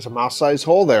 There's a mouse-sized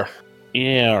hole there.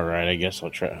 Yeah, all right. I guess I'll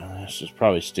try. This is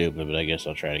probably stupid, but I guess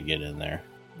I'll try to get in there.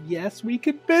 Yes, we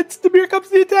convinced him. Here comes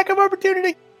the attack of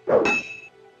opportunity.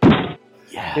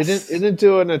 Yes. It didn't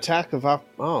do an attack of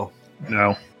oh.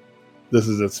 No.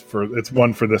 It's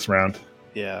one for this round.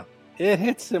 Yeah. It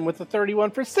hits him with a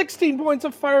 31 for 16 points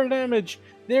of fire damage.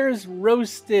 There's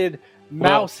roasted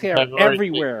mouse hair I've already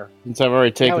everywhere. Since I've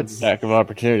already taken Now the it's attack of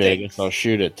opportunity, I stinks. guess I'll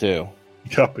shoot it too.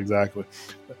 Yup, exactly.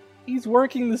 He's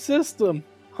working the system.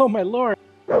 Oh my lord.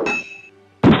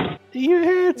 He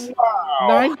hits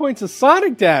 9 points of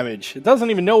sonic damage. It doesn't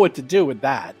even know what to do with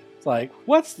that. It's like,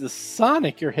 what's the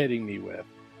sonic you're hitting me with?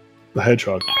 The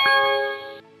hedgehog.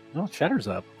 Oh, Cheddar's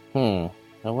up.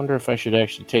 I wonder if I should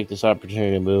actually take this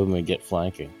opportunity to move him and get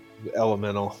flanking. The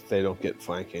elemental, they don't get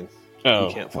flanking. Oh,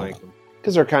 You can't flank them.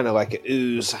 Because they're kind of like an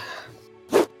ooze.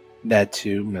 That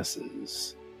too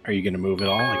misses. Are you going to move at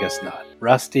all? I guess not.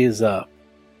 Rusty is up.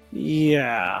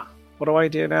 Yeah. What do I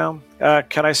do now?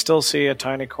 Can I still see a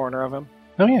tiny corner of him?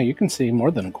 Oh yeah, you can see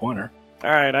more than a corner. All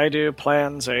right, I do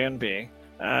plans A and B.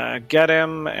 Get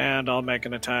him, and I'll make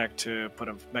an attack to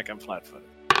make him flat-footed.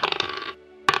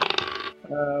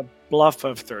 Bluff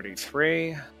of 33.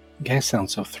 You guys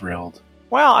sound so thrilled.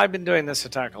 Well, I've been doing this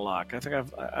attack a lot. I think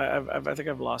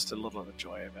I've lost a little of the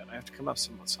joy of it. I have to come up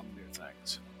with some new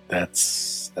things.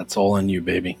 That's all on you,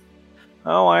 baby.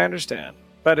 Oh, I understand.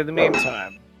 But in the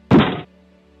meantime,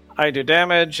 I do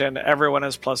damage, and everyone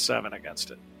has +7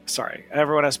 against it. Sorry,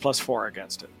 everyone has +4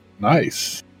 against it.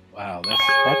 Nice. Wow,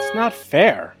 that's not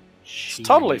fair. It's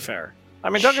totally fair. I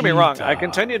mean, don't get me wrong. I Cheetah.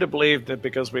 continue to believe that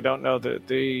because we don't know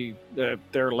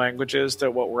their languages,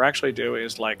 that what we're actually doing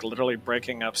is like literally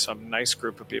breaking up some nice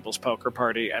group of people's poker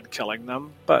party and killing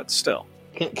them. But still,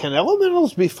 Can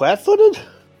elementals be flat-footed?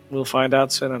 we'll find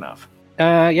out soon enough.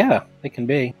 Yeah, they can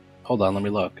be. Hold on, let me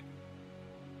look.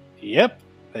 Yep,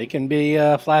 they can be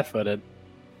flat-footed.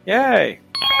 Yay!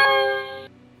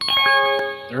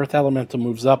 The earth elemental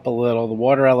moves up a little. The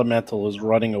water elemental is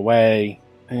running away.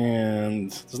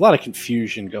 And there's a lot of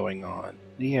confusion going on.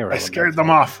 The air I elemental. scared them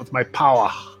off with my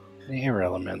power. The air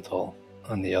elemental,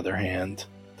 on the other hand,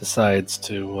 decides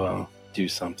to do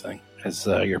something as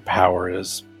your power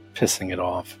is pissing it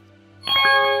off.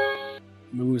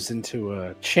 Moves into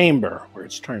a chamber where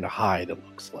it's trying to hide, it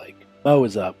looks like. Mo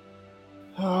is up.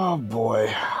 Oh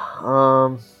boy.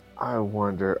 I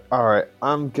wonder. All right,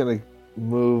 I'm gonna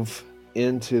move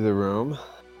into the room.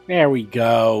 There we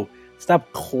go.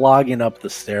 Stop clogging up the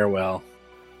stairwell.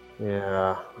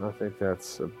 Yeah, I think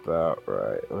that's about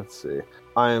right. Let's see.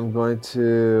 I am going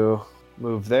to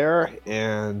move there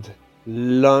and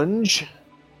lunge.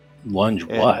 Lunge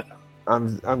And- what?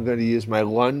 I'm going to use my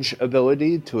lunge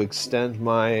ability to extend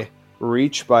my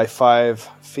reach by 5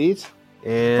 feet.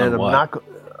 And On I'm what? not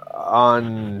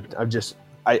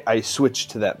I switched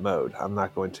to that mode. I'm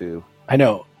not going to. I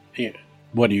know. Yeah.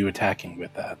 What are you attacking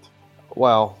with that?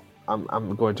 Well,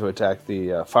 I'm going to attack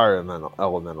the fire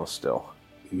elemental still.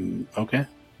 Okay.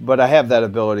 But I have that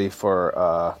ability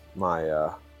for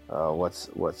my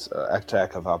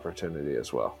attack of opportunity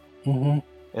as well. Mm-hmm.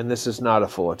 And this is not a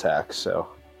full attack, so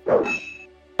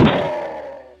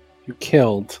You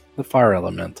killed the fire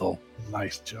elemental.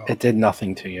 Nice job. It did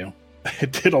nothing to you.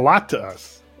 It did a lot to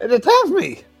us. it attacked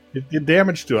me. It did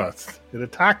damage to us. It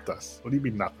attacked us. What do you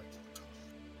mean nothing?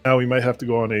 Now we might have to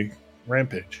go on a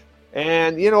rampage.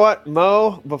 And you know what,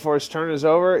 Mo? Before his turn is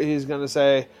over, he's going to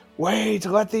say, "Wait,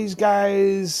 let these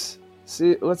guys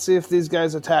see. Let's see if these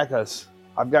guys attack us.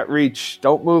 I've got reach.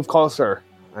 Don't move closer."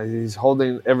 He's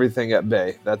holding everything at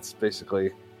bay. That's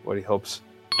basically what he hopes.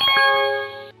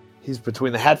 He's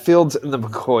between the Hatfields and the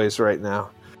McCoys right now.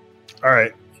 All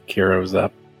right. Kiro's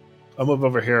up. I'll move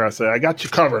over here. I say, I got you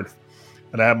covered.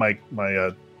 And I have my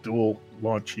dual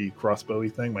launchy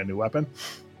crossbowy thing, my new weapon.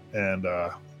 And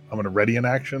I'm going to ready an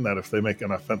action that if they make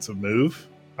an offensive move,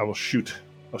 I will shoot.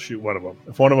 I'll shoot one of them.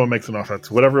 If one of them makes an offense,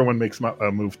 whatever one makes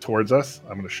a move towards us,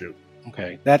 I'm going to shoot.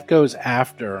 Okay. That goes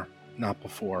after, not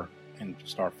before, in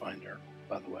Starfinder,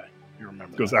 by the way. You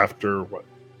remember It goes that. after what?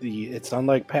 It's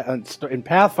unlike in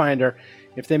Pathfinder,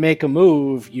 if they make a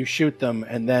move, you shoot them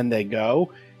and then they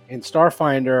go. In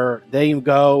Starfinder, they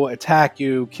go, attack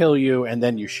you, kill you, and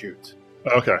then you shoot.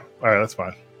 Okay. All right, that's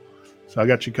fine. So I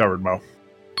got you covered, Mo.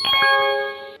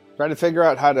 Try to figure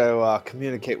out how to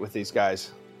communicate with these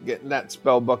guys. Get in that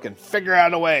spell book and figure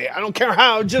out a way. I don't care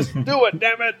how, just do it,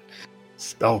 damn it.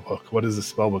 Spellbook. What is the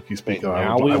spellbook you speak of?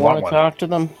 Now I we want want to one. talk to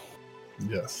them.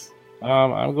 Yes.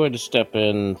 I'm going to step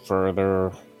in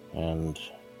further and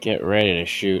get ready to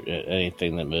shoot at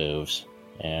anything that moves,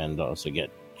 and also get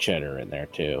Cheddar in there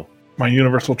too. My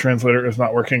universal translator is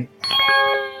not working.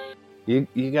 You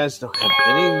guys don't have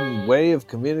any way of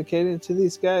communicating to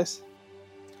these guys?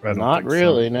 I don't Not think so.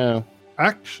 really, no.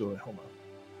 Actually, hold on.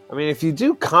 I mean, if you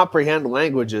do comprehend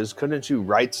languages, couldn't you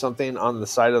write something on the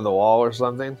side of the wall or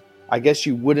something? I guess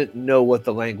you wouldn't know what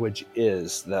the language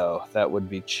is, though. That would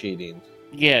be cheating.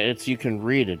 Yeah, it's you can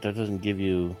read it. That doesn't give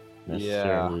you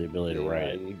necessarily the ability to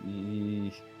write it.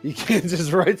 You can't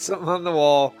just write something on the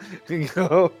wall and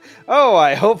go, "Oh,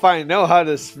 I hope I know how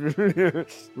to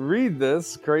read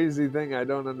this crazy thing I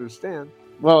don't understand."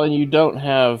 Well, and you don't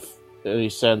have any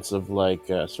sense of like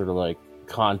sort of like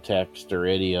context or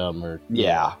idiom or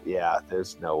Yeah,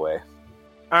 there's no way.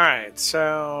 All right,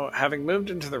 so having moved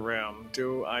into the room,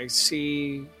 do I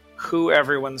see who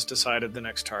everyone's decided the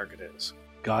next target is?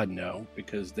 God, no,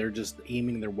 because they're just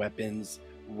aiming their weapons.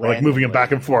 We're like moving it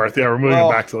back and forth. Yeah, we're moving Well,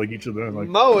 it back to like each of them. Like,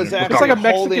 Mo is look actually up. It's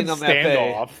like a holding Mexican them at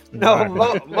bay.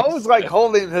 standoff. No, Mo's like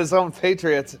holding his own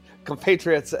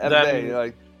compatriots at Then bay.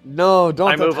 Like, no,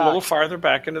 don't I move attack. a little farther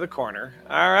back into the corner.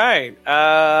 All right.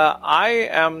 I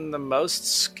am the most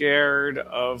scared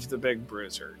of the big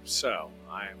bruiser, so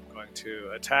I'm going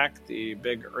to attack the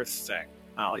big earth thing.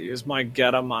 I'll use my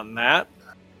get 'em on that.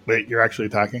 Wait, you're actually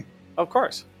attacking? Of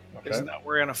course. Okay. Isn't that what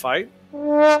we're going to fight?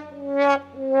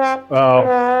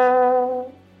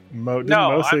 Oh. Mo,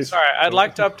 No, Mo say I'm sorry. I'd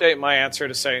like to update my answer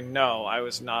to say no, I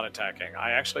was not attacking.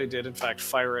 I actually did, in fact,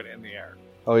 fire it in the air.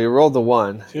 Oh, you rolled the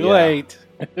 1. Too late.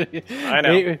 I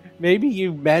know. Maybe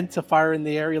you meant to fire in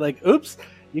the air. You're like, oops.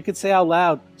 You could say out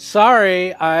loud,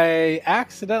 sorry, I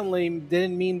accidentally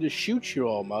didn't mean to shoot you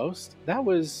almost. That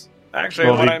was... Actually,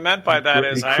 Well, what he- I meant by that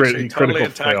is I he actually totally critical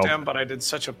attacked failed. him, but I did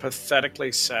such a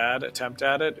pathetically sad attempt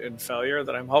at it in failure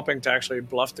that I'm hoping to actually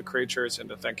bluff the creatures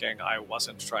into thinking I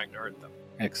wasn't trying to hurt them.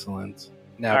 Excellent.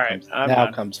 Now, All right, I'm now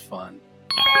done. comes fun.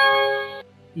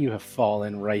 You have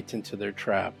fallen right into their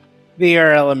trap. The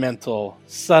air elemental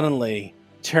suddenly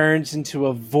turns into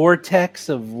a vortex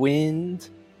of wind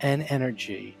and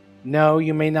energy. No,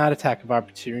 you may not attack of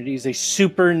opportunity. It's a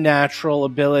supernatural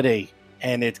ability,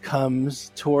 and it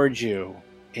comes towards you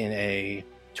in a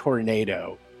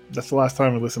tornado. That's the last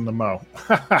time we listened to Mo.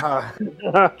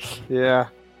 Yeah.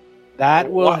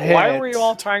 That will hit. Why were you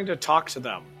all trying to talk to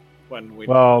them when we?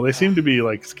 Well, they seem to be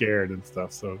like scared and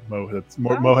stuff. So Mo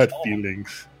had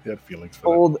feelings. He had feelings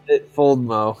for Fold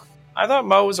Mo. I thought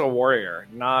Mo was a warrior,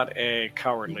 not a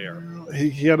cowardly. them. He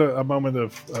had a moment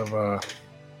of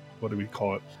what do we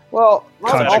call it? Well, Mo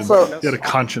Conscience. also He had a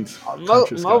conscience. Mo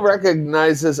conscious guy.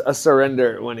 recognizes a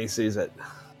surrender when he sees it.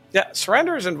 Yeah,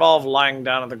 surrenders involve lying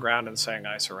down on the ground and saying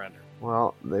 "I surrender."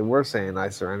 Well, they were saying I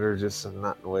surrender, just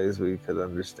not in ways we could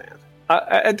understand.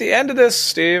 At the end of this,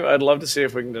 Steve, I'd love to see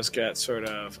if we can just get sort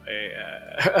of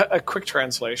a quick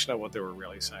translation of what they were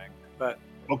really saying. But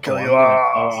We'll kill you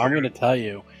I'm going to tell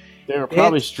you. They were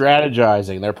probably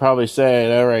strategizing. They're probably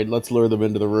saying, all right, let's lure them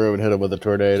into the room and hit them with a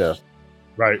tornado.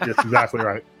 Right. That's exactly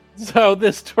right. So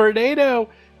this tornado,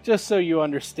 just so you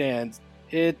understand,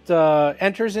 it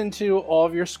enters into all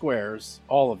of your squares,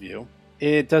 all of you.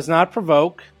 It does not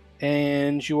provoke,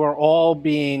 and you are all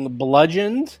being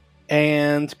bludgeoned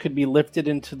and could be lifted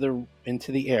into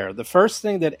the air. The first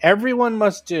thing that everyone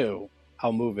must do,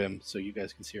 I'll move him so you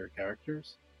guys can see our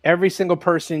characters. Every single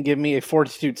person give me a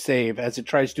fortitude save as it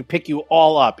tries to pick you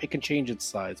all up. It can change its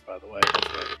size, by the way.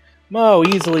 Mo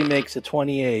easily makes a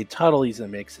 28. Tuttle easily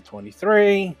makes a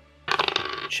 23.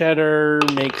 Cheddar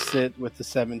makes it with the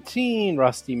 17.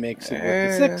 Rusty makes it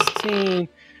with the 16.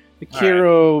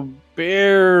 Akiro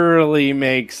barely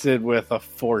makes it with a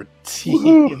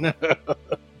 14.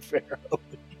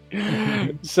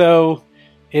 Barely. So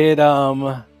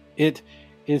it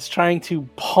is trying to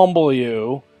pummel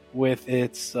you with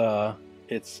its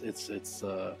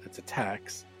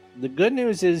attacks. The good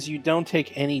news is you don't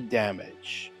take any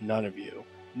damage. None of you.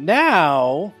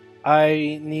 Now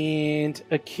I need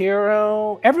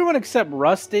Akiro. Everyone except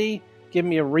Rusty, give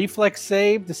me a reflex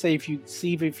save to see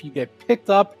if you get picked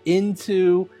up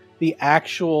into the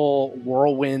actual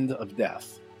whirlwind of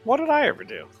death. what did I ever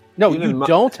do? No, Even you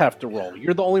don't have to roll.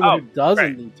 You're the only one who doesn't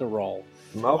right. need to roll.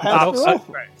 Mo Oh, has to roll.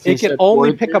 right. It can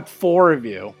only pick up 4 of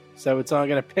you, so it's not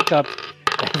going to pick up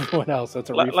everyone else. That's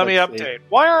a Let me reflex update.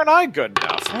 Why aren't I good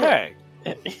enough? Hey,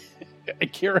 save.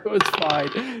 Akira is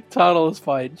fine. Tuttle is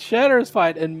fine. Cheddar is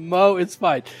fine. And Mo is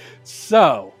fine.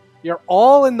 So, you're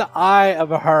all in the eye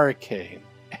of a hurricane,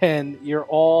 and you're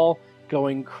all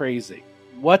going crazy.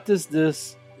 What does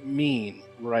this mean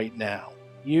right now?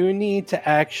 You need to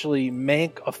actually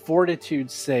make a fortitude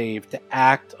save to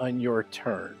act on your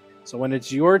turn. So when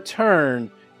it's your turn,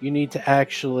 you need to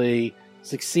actually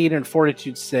succeed in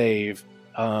fortitude save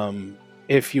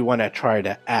if you want to try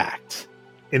to act.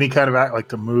 Any kind of act, like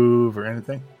to move or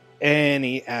anything?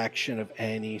 Any action of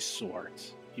any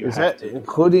sort. You Is have that to-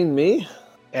 including me?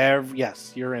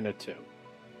 yes, you're in it too.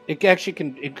 It actually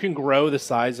can grow the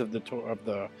size of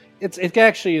the. It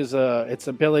actually is its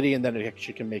ability, and then it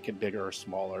actually can make it bigger or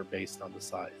smaller based on the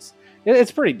size.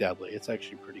 It's pretty deadly. It's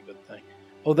actually a pretty good thing.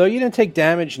 Although you didn't take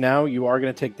damage now, you are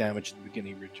going to take damage at the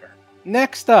beginning of your turn.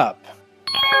 Next up,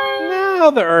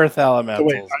 now the Earth So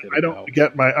Elementals. wait,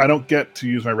 I don't get to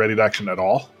use my ready to action at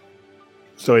all.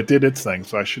 So it did its thing.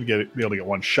 So I should be able to get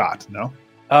one shot. No.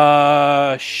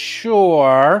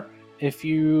 Sure. If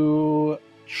you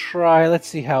try, let's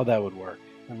see how that would work.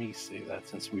 Let me see that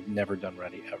since we've never done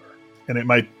ready ever. And it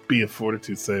might be a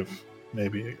fortitude save,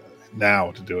 maybe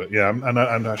now to do it. Yeah,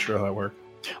 I'm not sure how that works.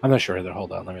 I'm not sure either.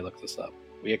 Hold on, let me look this up.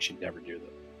 We actually never do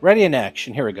that. Ready in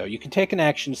action. Here we go. You can take an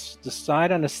action,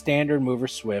 decide on a standard move or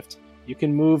swift. You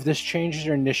can move. This changes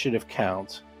your initiative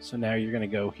count. So now you're going to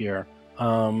go here.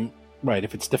 Right.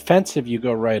 If it's defensive, you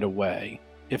go right away.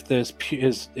 If this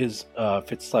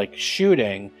if it's like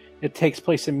shooting, it takes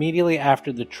place immediately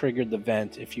after the triggered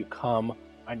event. If you come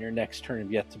on your next turn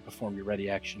and yet to perform your ready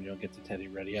action, you'll get to take a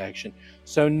ready action.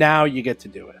 So now you get to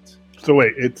do it. So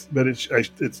wait, it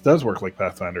does work like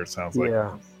Pathfinder. It sounds like.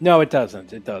 Yeah. No, it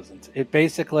doesn't. It doesn't. It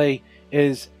basically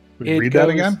is. It Read that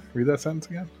goes- again. Read that sentence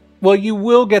again. Well, you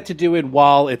will get to do it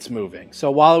while it's moving. So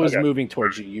while it was Okay. moving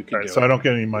towards you, you could Right, do so it. I don't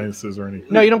get any minuses or anything.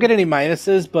 No, you don't get any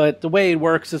minuses, but the way it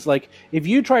works is like if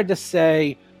you tried to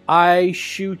say I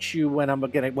shoot you when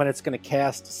it's gonna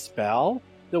cast a spell,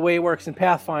 the way it works in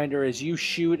Pathfinder is you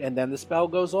shoot and then the spell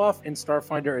goes off. In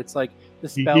Starfinder, it's like the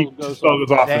spell goes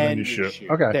off and then you shoot.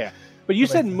 Okay. There. But you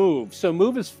That said makes sense. move, so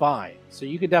move is fine. So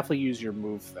you could definitely use your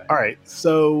move thing. All right.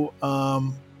 So,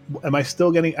 am I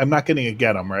still getting? I'm not getting a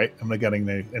get 'em, right? I'm not getting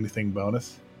anything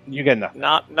bonus. You get nothing.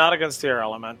 Not against the air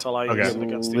elemental. I Okay. use it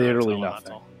against the Literally earth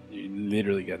nothing. elemental. You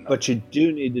literally get nothing. But you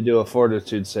do need to do a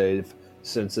fortitude save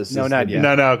since this No, is not the- yet.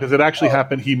 No, because it actually Oh.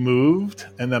 happened. He moved,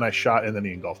 and then I shot, and then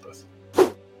he engulfed us.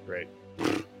 Great.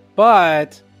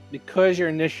 But because your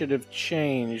initiative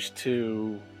changed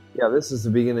to Yeah, this is the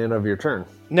beginning of your turn.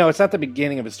 no, it's not the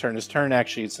beginning of his turn. His turn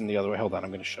actually it's in the other way. Hold on, I'm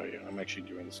going to show you. I'm actually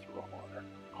doing this to roll order.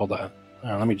 Hold on.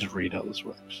 Let me just read how this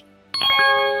works.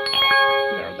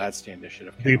 There, that's the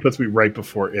initiative I think it count. puts me right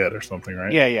before it or something,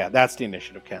 right? Yeah, that's the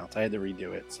initiative count. I had to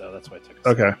redo it, so that's why it took a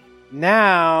second. Okay.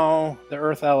 Now the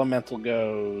Earth Elemental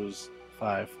goes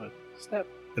 5 foot step.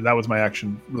 And that was my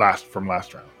action from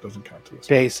last round. Doesn't count to this.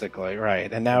 Basically, right.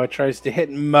 And now it tries to hit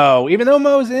Mo. Even though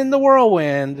Mo's in the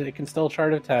whirlwind, it can still try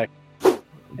to attack.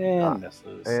 And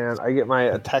misses. And I get my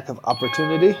attack of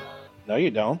opportunity. No,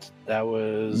 you don't. That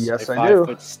was Yes, a I do.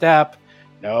 5-foot step.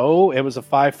 No, it was a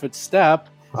 5-foot step,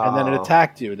 and then it Oh.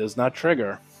 attacked you. It does not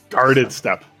trigger. Guarded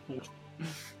step.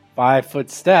 5-foot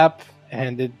step,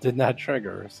 and it did not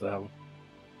trigger. So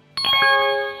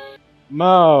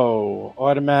Mo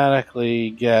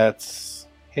automatically gets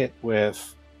hit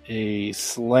with a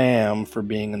slam for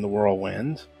being in the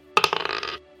whirlwind.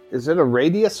 Is it a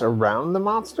radius around the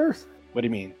monster? What do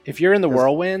you mean? If you're in the Yes.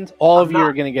 whirlwind, all of I'm you are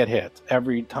not- going to get hit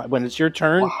every time. When it's your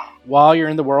turn, while you're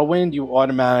in the whirlwind, you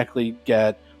automatically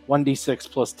get 1d6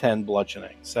 plus 10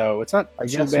 bludgeoning. So it's not I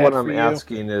too guess bad what for I'm you.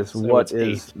 asking is, So what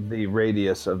it's is the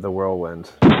radius of the whirlwind?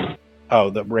 Oh,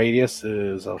 the radius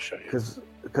is. I'll show you.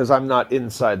 Because I'm not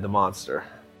inside the monster.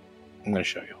 I'm going to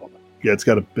show you. Hold on. Yeah, it's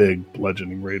got a big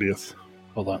bludgeoning radius.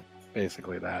 Hold on.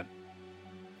 Basically that.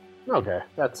 Okay,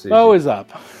 that's easy. Mo is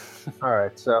up. All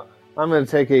right, so I'm going to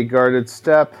take a guarded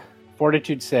step.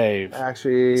 Fortitude save. See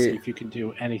Actually, if you can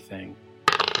do anything.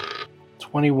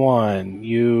 21.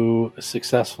 You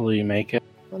successfully make it.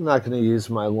 I'm not going to use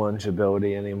my lunge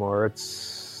ability anymore.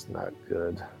 It's not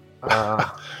good.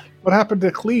 What happened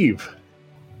to cleave?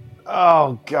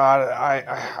 Oh God,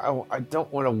 I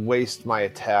don't want to waste my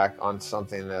attack on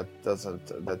something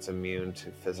that's immune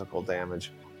to physical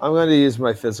damage. I'm going to use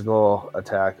my physical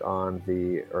attack on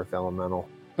the Earth Elemental.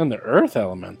 And the Earth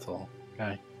Elemental.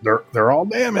 Okay. They're all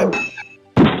damaged.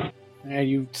 And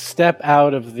you step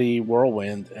out of the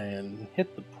whirlwind and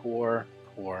hit the poor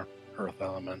Earth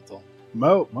Elemental.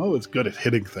 Mo is good at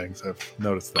hitting things. I've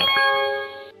noticed that.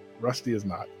 Rusty is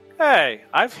not. Hey,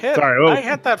 I've hit. Sorry, I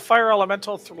hit that fire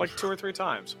elemental like 2 or 3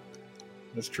 times.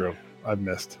 That's true. I've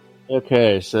missed.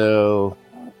 Okay, so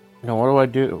what do I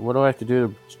do? What do I have to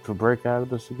do to break out of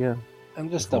this again?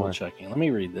 I'm just Before. double checking. Let me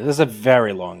read this. This is a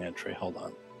very long entry. Hold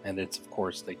on. And it's, of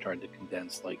course, they tried to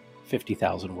condense like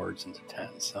 50,000 words into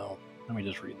 10. So let me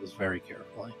just read this very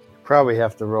carefully. Probably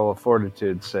have to roll a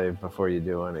Fortitude save before you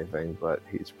do anything, but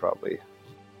he's probably...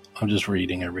 I'm just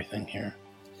reading everything here.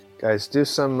 Guys, do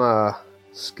some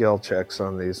skill checks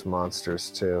on these monsters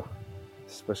too,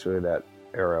 especially that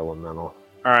Air Elemental.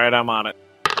 All right, I'm on it.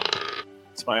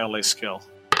 It's my only skill.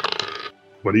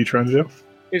 What are you trying to do?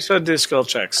 You said do skill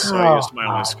checks, so I used my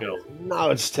only skill.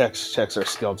 Knowledge checks are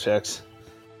skill checks.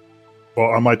 Well,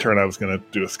 on my turn, I was going to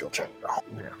do a skill check.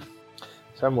 Yeah.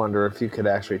 So I wonder if you could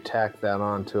actually tack that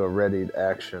on to a readied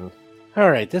action. All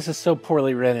right, this is so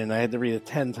poorly written. I had to read it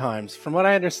 10 times. From what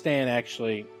I understand,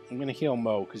 actually, I'm going to heal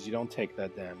Mo because you don't take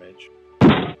that damage.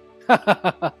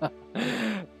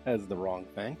 That's the wrong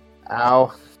thing.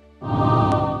 Ow.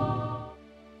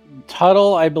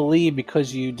 Tuttle, I believe,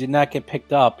 because you did not get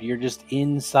picked up, you're just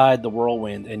inside the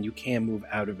whirlwind and you can't move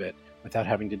out of it without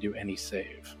having to do any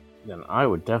save. Then I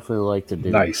would definitely like to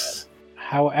do Nice.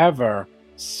 However,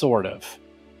 sort of.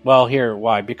 Well, here,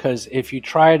 why? Because if you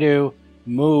try to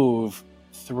move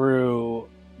through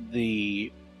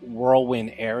the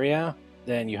whirlwind area,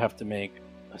 then you have to make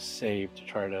a save to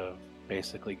try to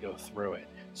basically go through it.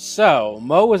 So,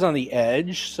 Mo was on the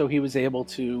edge, so he was able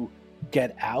to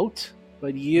get out.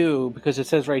 But you, because it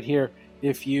says right here,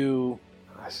 if you...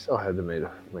 I still had to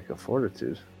make a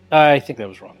Fortitude. I think that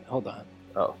was wrong. Hold on.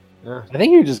 Oh, yeah. I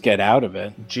think you just get out of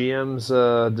it. GM's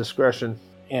discretion.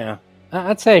 Yeah.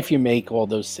 I'd say if you make all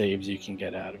those saves, you can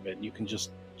get out of it. You can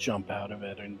just jump out of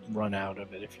it and run out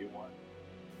of it if you want.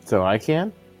 So I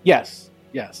can? Yes.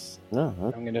 Yes. No,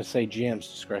 I'm going to say GM's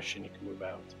discretion. You can move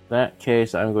out. in that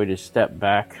case, I'm going to step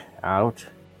back out,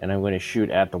 and I'm going to shoot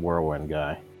at the whirlwind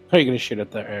guy. Oh, you're going to shoot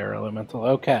at the air elemental.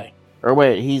 Okay. Or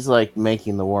wait, he's like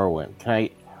making the whirlwind.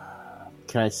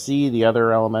 Can I see the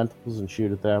other elementals and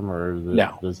shoot at them, or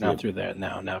No, not through there.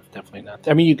 No, definitely not.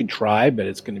 I mean, you could try, but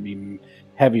it's going to be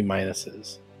heavy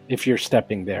minuses if you're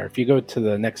stepping there. If you go to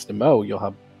the next to Mo, you'll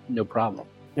have no problem.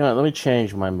 You know what, let me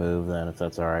change my move then, if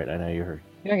that's all right. I know you heard.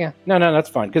 Yeah. No, that's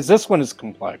fine because this one is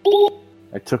complex.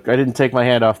 I didn't take my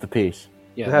hand off the piece.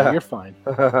 Yeah, no, you're fine.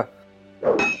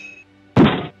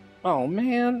 Oh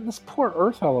man, this poor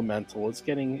Earth Elemental is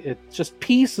getting just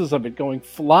pieces of it going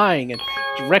flying in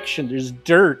direction. There's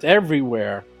dirt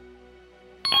everywhere.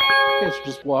 You guys are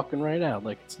just walking right out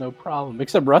like it's no problem.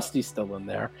 Except Rusty's still in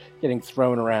there, getting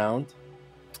thrown around.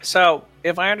 So,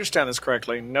 if I understand this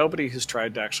correctly, nobody who's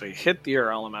tried to actually hit the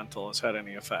air elemental has had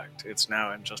any effect. It's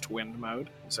now in just wind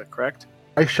mode. Is that correct?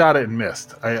 I shot it and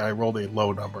missed. I rolled a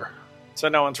low number. So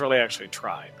no one's really actually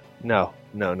tried. No,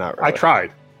 not really. I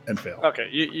tried and failed. Okay,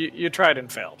 you tried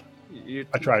and failed.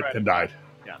 I tried and died.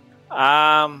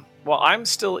 Well, I'm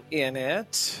still in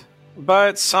it,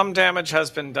 but some damage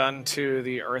has been done to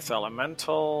the earth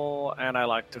elemental, and I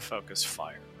like to focus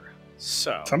fire.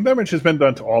 So Some damage has been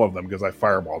done to all of them because I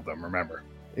fireballed them, remember?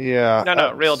 Yeah.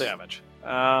 no, real damage.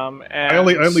 And I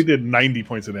only did 90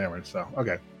 points of damage, so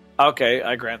okay. Okay,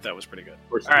 I grant that was pretty good.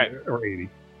 Or, All right. or 80.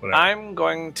 Whatever. I'm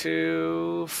going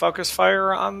to focus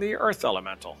fire on the earth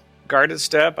elemental. Guarded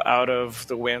step out of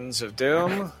the winds of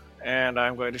doom, and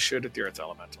I'm going to shoot at the earth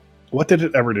elemental. What did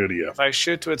it ever do to you? If I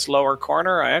shoot to its lower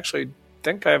corner, I actually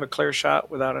think I have a clear shot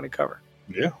without any cover.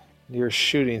 Yeah. You're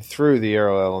shooting through the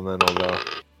arrow elemental, though.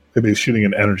 Maybe he's shooting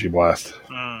an energy blast.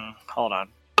 Hold on.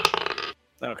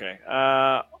 Okay,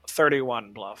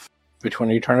 31 bluff. Which one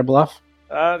are you trying to bluff?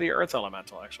 The earth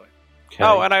elemental, actually. Okay.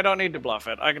 Oh, and I don't need to bluff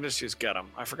it. I can just use get 'em.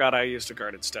 I forgot I used a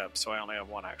guarded step, so I only have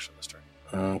one action this turn.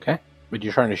 Okay. But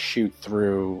you're trying to shoot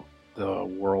through the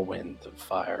whirlwind of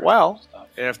fire. Well, and stuff.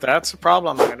 if that's a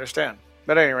problem, I understand.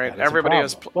 But at any rate, That is a everybody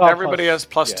problem. has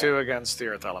plus yeah. 2 against the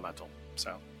earth elemental.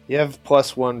 So You have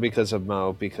 +1 because of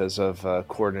Mo, because of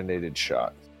coordinated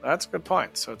shot. that's a good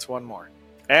point. So it's one more.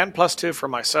 And plus 2 for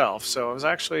myself. So I was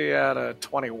actually at a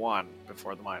 21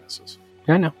 before the minuses.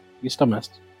 I know. You still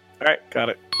missed. All right, got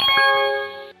it.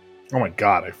 Oh my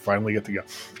god, I finally get to go.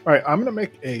 Alright, I'm going to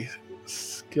make a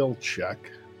skill check.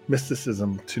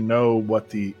 Mysticism to know what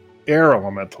the air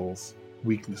elementals'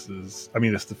 weaknesses,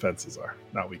 its defenses are.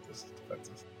 Not weaknesses,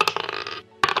 defenses.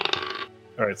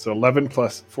 Alright, so 11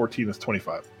 plus 14 is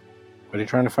 25. What are you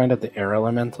trying to find out? The air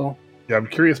elemental? Yeah, I'm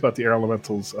curious about the air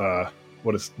elementals.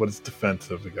 What is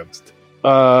defensive against?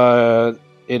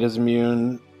 It is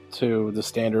immune to the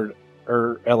standard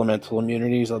elemental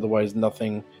immunities. Otherwise,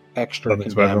 nothing extra Nothing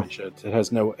can special. damage it. It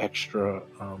has no extra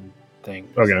things.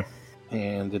 Okay.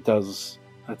 And it does.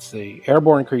 Let's see.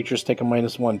 Airborne creatures take a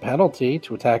 -1 penalty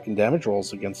to attack and damage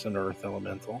rolls against an earth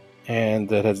elemental, and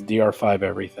it has DR5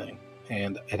 everything.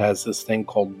 And it has this thing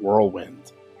called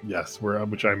whirlwind. Yes,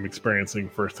 which I'm experiencing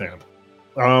firsthand.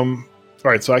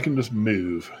 Alright, so I can just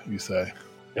move, you say.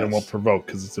 And Yes. won't provoke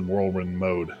because it's in whirlwind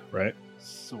mode, right?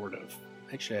 Sort of.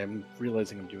 Actually, I'm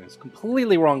realizing I'm doing this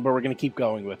completely wrong, but we're going to keep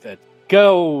going with it.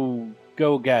 Go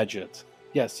gadget.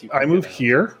 Yes, you can I do move that.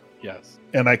 here, Yes.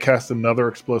 and I cast another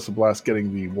explosive blast,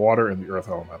 getting the water and the earth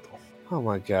elemental. Oh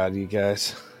my god, you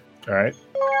guys. All right.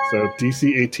 So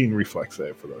DC 18 reflex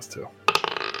save for those two.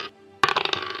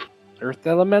 Earth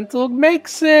elemental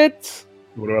makes it.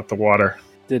 What about the water?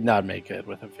 Did not make it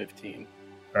with a 15.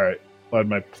 All right. I had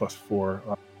my +4.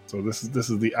 So this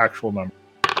is the actual number.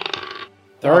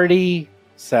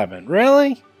 37.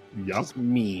 Really? Yup. That's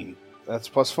mean. That's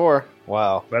 +4.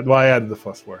 Wow. That's why I added the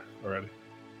 +4 already.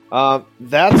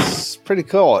 That's pretty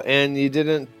cool. And you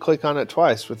didn't click on it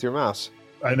twice with your mouse.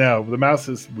 I know. The mouse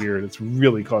is weird. It's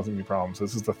really causing me problems.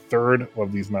 This is the third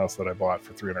of these mouse that I bought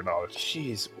for $300.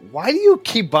 Jeez, why do you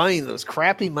keep buying those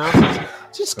crappy mouses?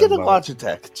 Just get a I know.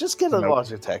 Logitech. Just get a Nope.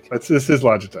 Logitech. This is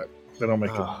Logitech. They don't make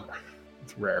it Oh. anymore.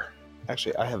 It's rare.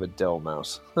 Actually, I have a Dell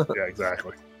mouse. Yeah,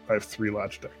 exactly. I have 3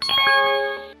 Logitechs.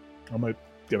 I might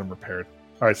get them repaired.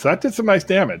 All right, so that did some nice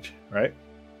damage, right?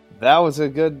 That was a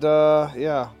good,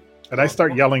 yeah. And I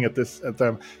start yelling at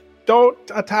them. Don't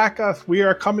attack us. We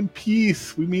are come in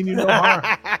peace. We mean you no harm.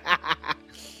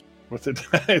 What's it?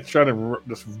 It's trying to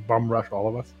just bum rush all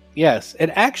of us. Yes, it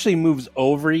actually moves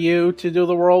over you to do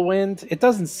the whirlwind. It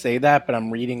doesn't say that, but I'm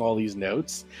reading all these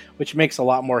notes, which makes a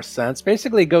lot more sense.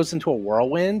 Basically, it goes into a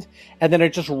whirlwind, and then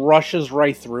it just rushes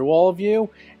right through all of you,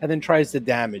 and then tries to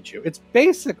damage you. It's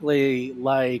basically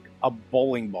like a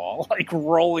bowling ball, like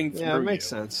rolling through. Yeah, it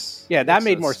makes you. sense. Yeah, that Makes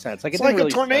made sense. more sense. Like It's it didn't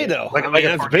like a really say it. tornado. Like I mean, a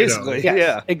that's tornado. basically Yes,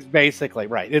 yeah. it's basically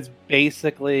right. It's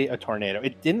basically a tornado.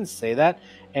 It didn't say that,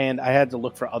 and I had to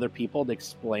look for other people to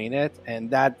explain it, and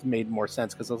that made more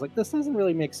sense because I was like, this doesn't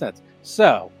really make sense.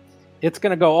 So it's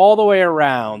going to go all the way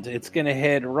around. It's going to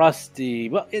hit Rusty.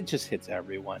 Well, it just hits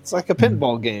everyone. It's like a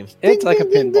pinball game. It's Ding, like a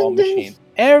ding, ding, pinball ding, ding. machine.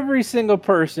 Every single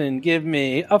person give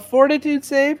me a fortitude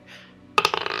save. Let's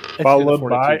do the Followed fortitude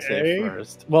by save a-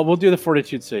 first. Well, we'll do the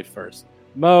fortitude save first.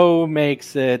 Mo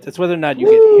makes it. It's whether or not you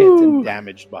get hit and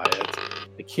damaged by it.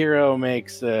 Akiro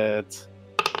makes it.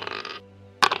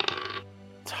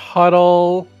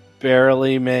 Tuttle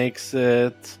barely makes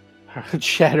it.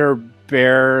 Cheddar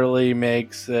barely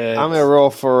makes it. I'm gonna roll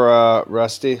for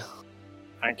Rusty.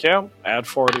 Thank you. Add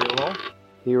 4 to your roll.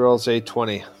 He rolls a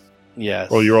 20. Yes.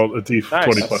 Well, you roll a d20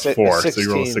 Nice. plus Si- 4, so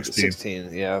you roll a 16.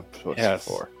 16, yeah, plus Yes.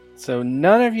 4. So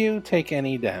none of you take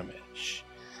any damage.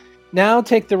 Now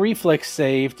take the reflex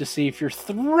save to see if you're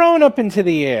thrown up into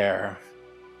the air.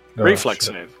 Oh, Reflex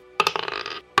shit. save.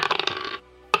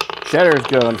 Cheddar's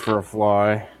going for a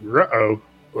fly. Uh-oh.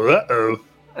 Uh-oh.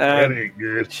 That And ain't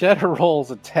good. Cheddar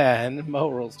rolls a 10. Mo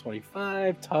rolls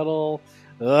 25. Tuttle.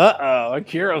 Uh-oh.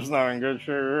 Akiro's not in good shape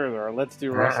either. Let's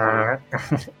do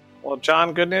Rusty. well,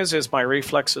 John, good news is my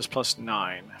reflex is plus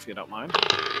 9, if you don't mind.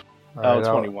 Oh, Alright,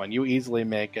 21. You easily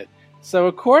make it. So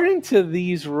according to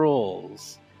these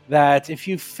rules, that if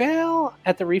you fail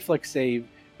at the reflex save,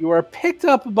 you are picked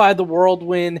up by the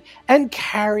whirlwind and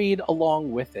carried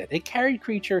along with it. A carried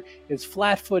creature is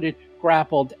flat-footed,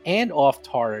 grappled, and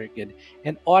off-target,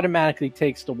 and automatically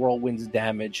takes the whirlwind's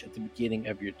damage at the beginning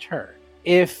of your turn.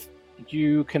 If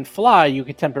you can fly, you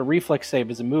can attempt a reflex save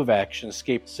as a move action,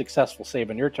 escape successful save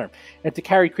on your turn. If the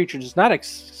carried creature does not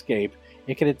escape,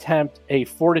 it can attempt a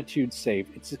fortitude save.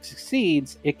 If it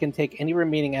succeeds, it can take any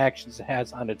remaining actions it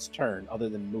has on its turn other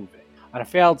than moving. On a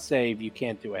failed save, you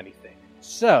can't do anything.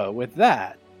 So, with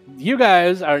that, you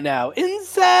guys are now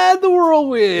inside the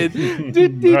whirlwind.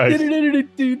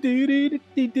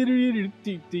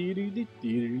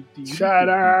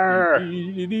 Cheddar!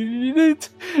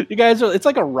 You guys are, it's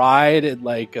like a ride at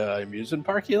like an amusement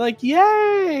park. You're like,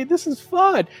 yay, this is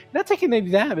fun. Not taking any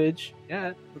damage.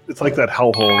 Yeah. It's like that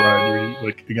hellhole ride where you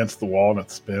like against the wall and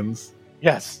it spins.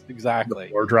 Yes, The exactly.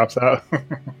 floor drops out.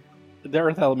 The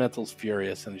Earth Elemental's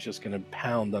furious and is just going to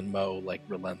pound on Mo like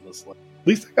relentlessly. At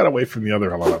least I got away from the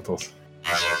other elementals.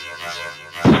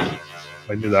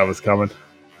 I knew that was coming.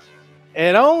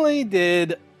 It only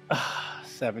did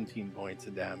 17 points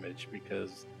of damage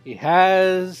because he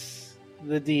has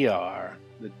the DR,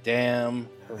 the damn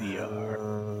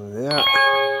DR. Yeah.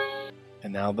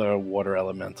 And now the Water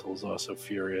Elemental is also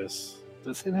furious.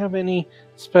 Does it have any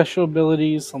special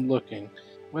abilities? I'm looking.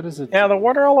 What is it? Yeah, the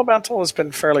water elemental has been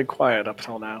fairly quiet up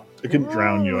till now. It can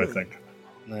drown you, I think.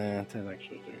 Nah, it doesn't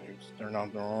actually do. They're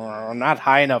not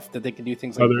high enough that they can do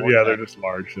things like They're vortex. just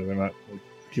large, so they're not like,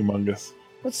 humongous.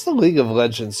 What's the League of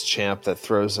Legends champ that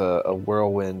throws a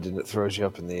whirlwind and it throws you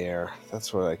up in the air?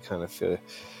 That's what I kind of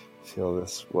feel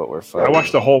this what we're I fighting.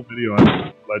 watched a whole video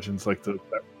on Legends, like that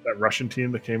Russian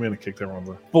team that came in and kicked everyone's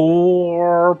ass.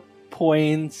 4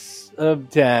 points of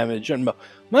damage. And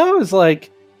Mo is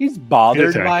like, he's bothered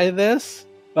Attack. by this,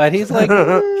 but he's like,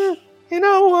 you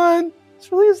know what?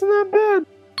 This really isn't that bad.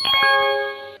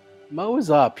 Mo is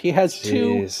up. He has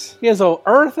two. Jeez. He has a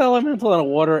Earth Elemental and a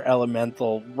Water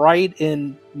Elemental right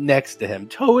in next to him,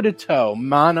 toe to toe,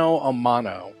 mano a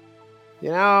mano.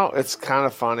 You know, it's kind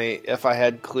of funny. If I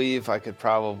had Cleave, I could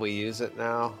probably use it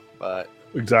now, but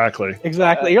Exactly.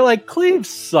 Exactly. You're like, Cleave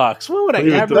sucks. When would I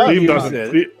Cleave, ever Cleave use doesn't. it?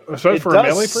 Cleave, especially It for a does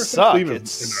melee person, suck. Cleave It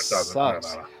doesn't.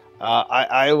 sucks. No.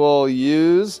 I will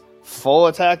use full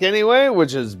attack anyway,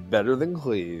 which is better than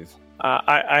Cleave.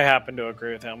 I happen to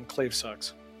agree with him. Cleave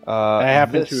sucks. I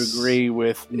happen to This agree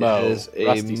with Mo. Is a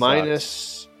Rusty sucks.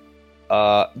 minus.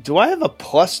 Do I have a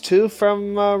 +2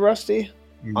 from Rusty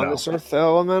on No. this Earth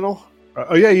Elemental?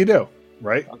 Oh yeah, you do.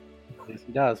 Right? Yes,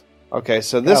 he does. Okay,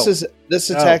 so this Go. is this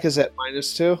Go. attack is at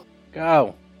 -2.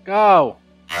 Go. Go.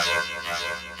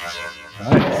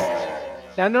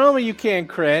 Nice. Now, normally you can't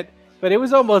crit, but it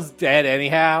was almost dead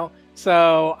anyhow,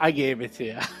 so I gave it to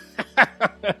you.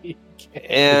 You can't.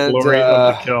 And Glory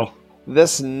of the kill.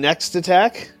 this next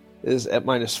attack is at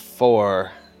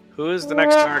 -4. Who is the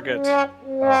next target?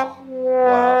 Wow.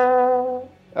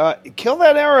 Kill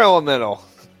that air elemental.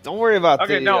 Don't worry about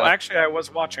Okay, the... no, actually, I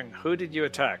was watching. Who did you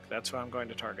attack? That's who I'm going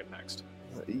to target next.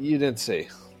 You didn't see.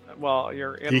 Well,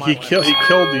 you're in He my line killed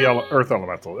the Earth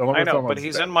Elemental. I know, but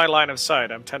he's in my line of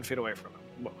sight. I'm 10 feet away from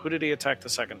him. Who did he attack the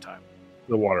second time?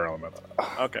 the Water Elemental.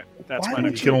 Okay, that's Why my would You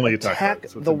next. can only attack attack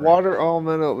that, so it's the in range. water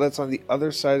elemental that's on the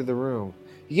other side of the room?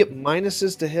 You get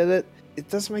minuses to hit it. It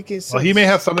doesn't make any sense. Well, he may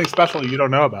have something special you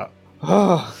don't know about.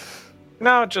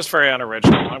 No, just very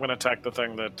unoriginal. I'm going to attack the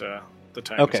thing that the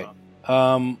tank Okay. is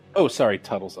on. Oh, sorry.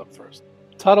 Tuttle's up first.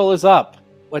 Tuttle is up.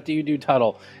 What do you do,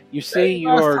 Tuttle? You see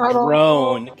your Tuttle.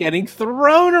 drone getting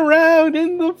thrown around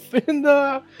in the And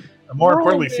more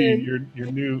importantly, see Whirlwind.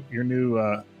 your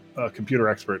new computer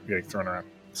expert getting thrown around.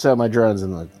 So my drone's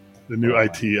in the. The new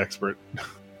IT expert.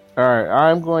 All right,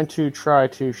 I'm going to try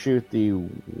to shoot the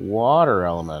water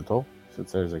elemental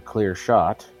since there's a clear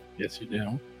shot. Yes, you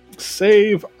do.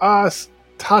 Save us,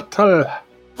 Tuttle.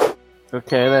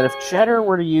 Okay, then if Cheddar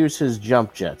were to use his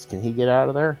jump jets, can he get out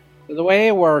of there? So the way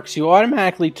it works, you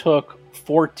automatically took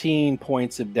 14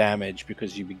 points of damage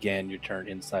because you began your turn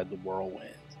inside the whirlwind.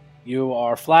 You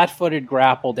are flat-footed,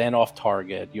 grappled, and off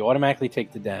target. You automatically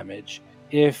take the damage.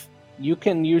 If you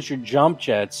can use your jump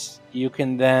jets, you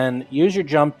can then use your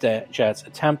jump jets,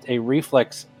 attempt a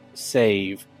reflex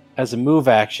save as a move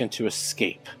action to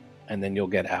escape, and then you'll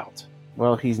get out.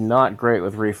 Well, he's not great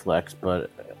with reflex,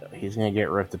 but he's going to get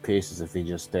ripped to pieces if he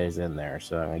just stays in there,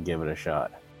 so I'm going to give it a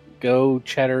shot. Go,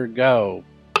 Cheddar, go.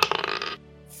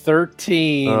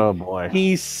 13. Oh, boy.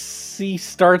 He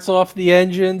starts off the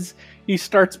engines. He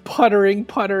starts puttering,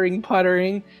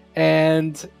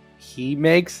 and he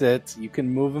makes it. You can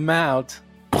move him out.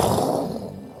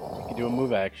 You can do a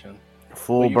move action.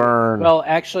 Full burn. Well,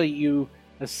 actually, you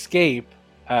escape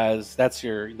as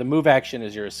the move action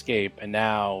is your escape, and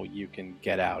now you can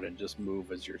get out and just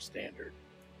move as your standard.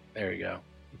 There you go.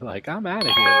 Like, I'm out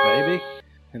of here, baby.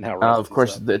 And now of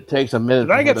course, it takes a minute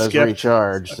Did I for get those skipped?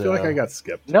 recharge. I feel like I got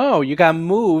skipped. No, you got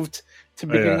moved to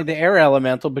beginning yeah. of the air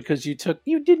elemental because you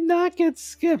did not get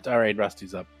skipped. All right,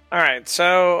 Rusty's up. All right,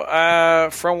 so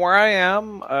from where I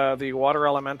am, the water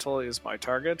elemental is my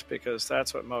target because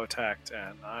that's what Mo attacked,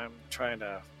 and I'm trying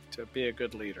to be a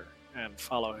good leader and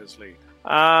follow his lead.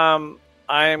 I'm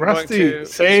Rusty, going to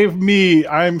save me.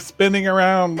 I'm spinning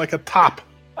around like a top.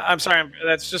 I'm sorry,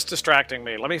 that's just distracting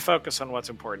me. Let me focus on what's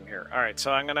important here. All right,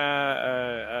 so I'm going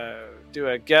to do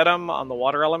a get 'em on the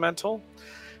water elemental,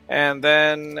 and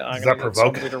then I'm Does going that to get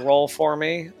provoke? somebody to roll for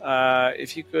me.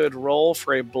 If you could roll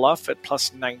for a bluff at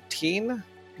plus 19.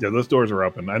 Yeah, those doors are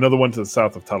open. I know the one to the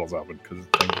south of Tuttle's open because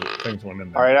things went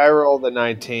in there. All right, I rolled a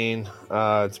 19.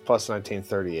 It's plus 19,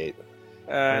 38.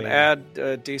 And Yeah. add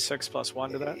D6 plus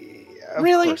 1 to that. Of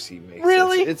Really? course he makes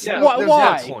Really? it. It's, Yeah. there's no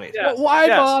Why? point. Yeah. Why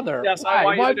Yes. bother? Yes, Why? I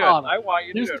want you Why to do bother? it. I want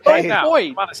you to There's do it no right now.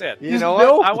 point. Come on, say it. You There's know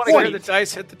no what? I want to hear point. the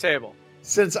dice hit the table.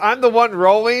 Since I'm the one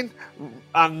rolling,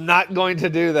 I'm not going to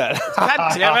do that.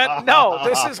 God damn it. No,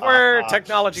 this is where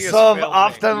technology is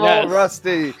Suboptimal Yes.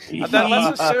 Rusty. Then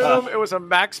let's assume it was a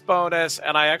max bonus,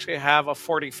 and I actually have a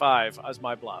 45 as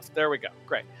my bluff. There we go.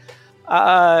 Great.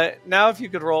 Now, if you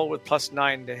could roll with plus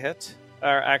 9 to hit,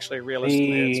 or actually,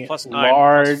 realistically, it's plus 9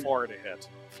 plus 4 to hit,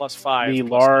 plus 5. The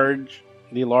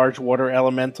large water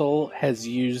elemental has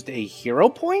used a hero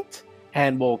point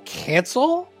and will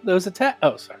cancel those attacks.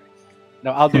 Oh, sorry.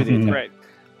 No, I'll do the attack. Great.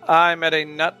 I'm at a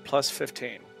nut plus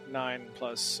 15. 9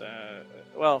 plus,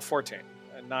 14.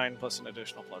 And 9 plus an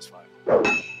additional plus 5.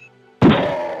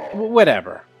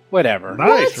 Whatever.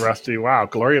 Nice, Rusty. Wow,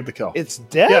 glory of the kill. It's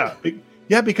dead?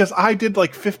 Yeah, because I did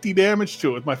like 50 damage to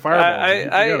it with my fireball.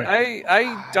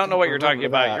 I don't know what you're talking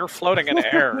remember about. that. You're floating in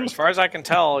air. As far as I can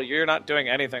tell, you're not doing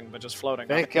anything but just floating.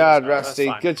 Thank on the God, cliff, so that's Rusty.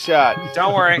 fine. Good shot.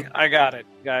 Don't worry. I got it,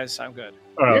 guys. I'm good.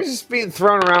 You're just being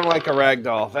thrown around like a rag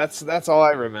doll. That's all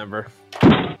I remember.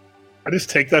 I just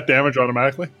take that damage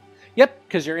automatically. Yep,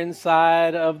 because you're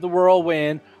inside of the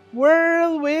whirlwind.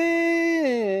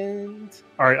 Whirlwind.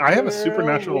 All right, I have a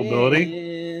supernatural ability.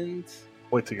 Whirlwind.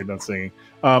 Wait till you're done singing.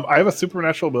 I have a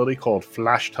supernatural ability called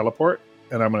Flash Teleport,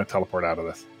 and I'm going to teleport out of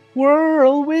this.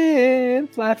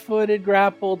 Whirlwind, flat-footed,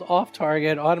 grappled, off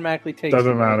target, automatically takes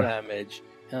Doesn't no matter. damage.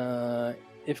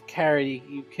 If carried,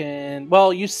 you can.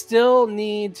 Well, you still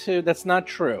need to. That's not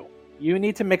true. You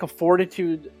need to make a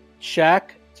fortitude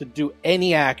check to do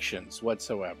any actions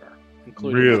whatsoever,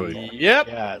 including Really? Yep.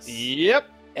 Yes. Yep.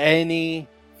 Any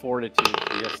fortitude.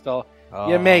 You still.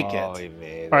 You make it. Oh, he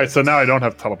made it. All right, so now I don't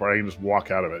have to teleport. I can just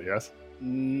walk out of it, yes?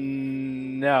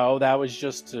 No, that was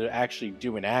just to actually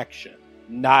do an action,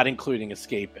 not including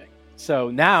escaping. So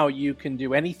now you can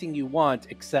do anything you want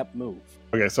except move.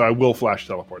 Okay, so I will Flash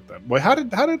Teleport then. Wait, how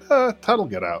did Tuttle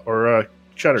get out? Or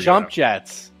Cheddar Jump get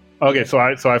jets. out? Okay, so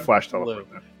I Flash Teleport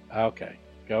then. Okay,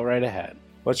 Go right ahead.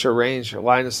 What's your range? Your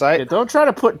line of sight? Yeah, don't try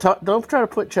to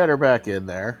put Cheddar back in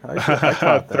there. I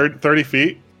caught that. 30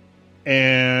 feet.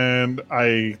 And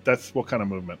that's what kind of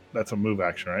movement? That's a move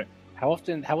action, right? How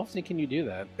often can you do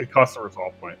that? It costs a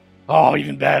resolve point. Oh,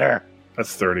 even better.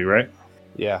 That's 30, right?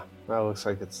 Yeah, that looks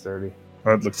like it's 30.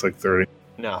 That looks like 30.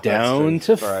 No, that's Down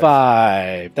to 35.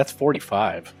 5. That's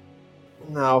 45.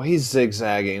 No, he's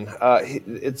zigzagging.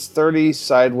 It's 30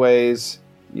 sideways.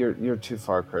 You're too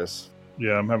far, Chris.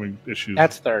 Yeah, I'm having issues.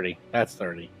 That's 30. That's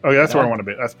 30. Oh, yeah, that's where I want to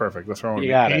be. That's perfect. That's where I want to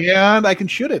You be. got it. And I can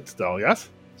shoot it still, yes?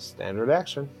 Standard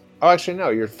action. Oh, actually, no.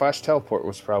 Your flash teleport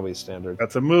was probably standard.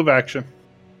 That's a move action.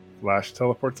 Flash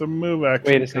teleport's a move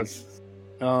action. Wait a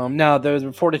second. No,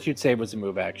 the fortitude save was a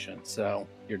move action, so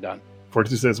you're done.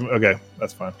 42 says, okay,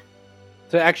 that's fine.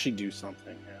 To actually do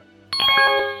something.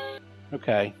 Yeah.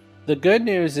 Okay. The good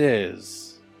news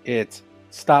is it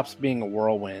stops being a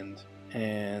whirlwind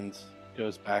and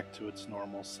goes back to its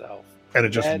normal self. And it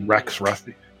just Bad wrecks news.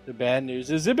 Rusty. The bad news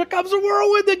is it becomes a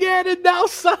whirlwind again and now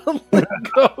suddenly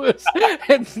goes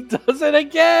and does it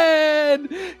again.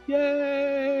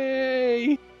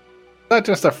 Yay! Not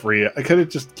just a free. I could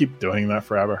just keep doing that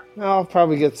forever. No,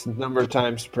 probably gets a number of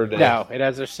times per day. No, it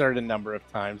has a certain number of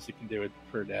times you can do it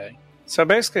per day. So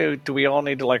basically, do we all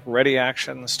need to like ready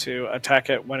actions to attack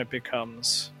it when it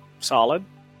becomes solid?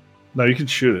 No, you can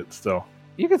shoot it still.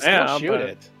 You can still Yeah, shoot but-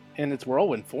 it in its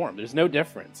whirlwind form. There's no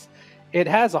difference. It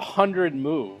has 100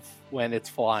 move when it's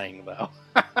flying, though.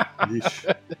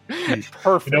 Yeesh. Yeesh.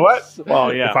 Perfect. You know what?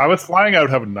 Well, yeah. If I was flying, I would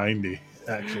have 90,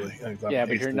 actually. Yeah,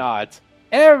 but you're not.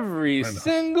 Every I know.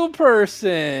 single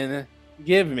person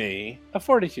give me a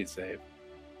fortitude save.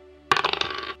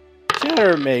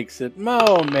 Cheddar makes it.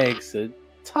 Mo makes it.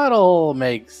 Tuttle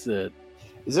makes it.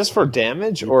 Is this for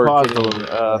damage You or paused a getting little bit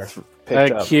there.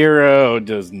 picked up? Akiro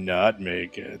does not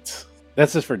make it.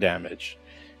 That's just for damage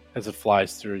as it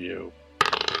flies through you.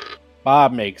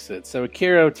 Bob makes it. So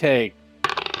Akiro take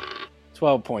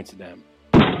 12 points of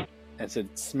damage as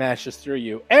it smashes through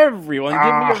you. Everyone give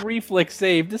me a reflex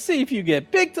save to see if you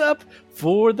get picked up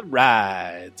for the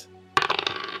ride.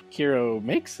 Akiro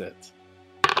makes it.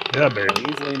 Yeah, baby.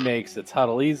 Easily makes it.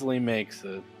 Tuttle easily makes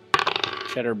it.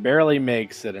 Cheddar barely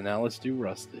makes it. And now let's do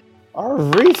Rusty. Our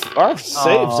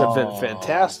saves have been Aw.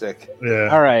 fantastic. Yeah.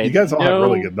 All right. You guys all have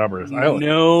really good numbers.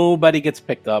 Nobody gets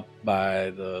picked up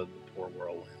by the poor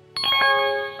whirlwind.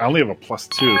 I only have a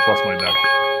 +2 plus my deck.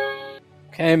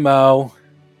 Okay, Mo.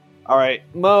 All right,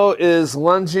 Mo is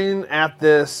lunging at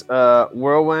this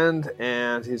whirlwind,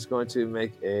 and he's going to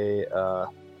make a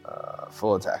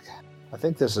full attack. I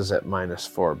think this is at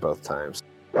 -4 both times.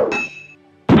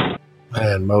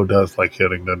 Man, Mo does like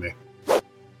hitting, doesn't he?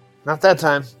 Not that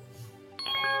time.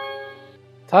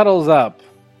 Tuttle's up.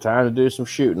 Time to do some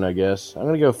shooting, I guess. I'm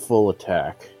gonna go full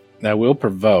attack. That will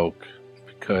provoke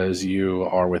because you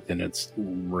are within its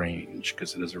range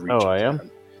because it is a reach. Oh, of I am?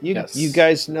 10. You Yes. you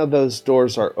guys know those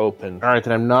doors are open. All right,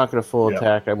 then I'm not gonna full Yeah.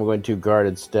 attack. I'm going to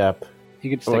guarded step, You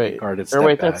can just Oh, take wait. a guarded or step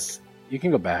wait, back. that's You can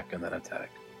go back and then attack.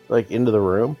 like into the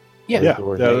room. Yeah, Yeah,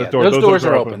 doors- yeah, yeah, those yeah. doors- those doors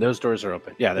are open. Those doors are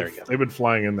open. Yeah, there you go. They've been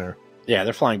flying in there. Yeah,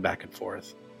 they're flying back and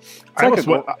forth. It's I like, almost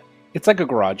went, it's like a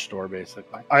garage door,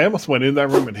 basically. I almost went in that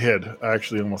room and hid. I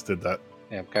actually almost did that.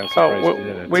 Yeah, I'm kind of surprised you Oh,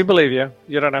 didn't. we believe you.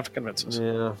 You don't have to convince us.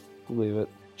 Yeah, believe it.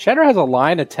 Cheddar has a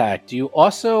line attack. Do you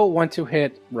also want to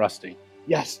hit Rusty?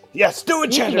 Yes, do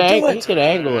it, You Cheddar. can, Do you it. can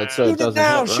angle it so Shoot it it doesn't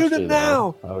now, hit shoot Rusty, it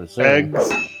now. though, I would assume.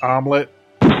 Eggs, omelet.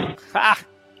 Ha!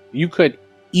 You could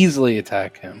easily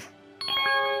attack him.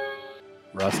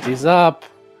 Rusty's up.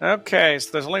 Okay,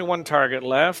 so there's only one target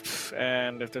left,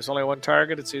 and if there's only one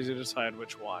target, it's easy to decide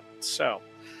which one. So,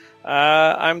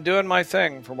 I'm doing my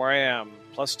thing from where I am.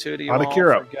 +2 to you On all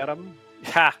Akira. for get 'em.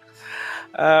 Ha!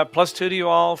 +2 to you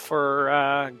all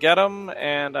for get 'em,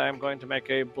 and I'm going to make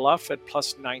a bluff at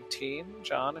 +19.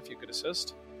 John, if you could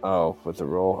assist. Oh, with the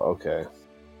roll. Okay.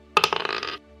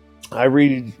 I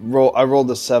rolled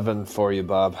a 7 for you,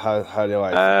 Bob. How do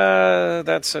I?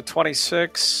 That's a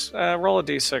 26. Roll a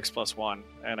d6 +1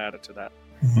 and add it to that.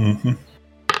 Mm-hmm.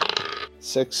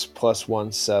 6 +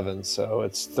 1, 7. So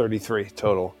it's 33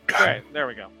 total. Great, there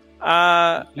we go.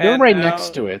 You're right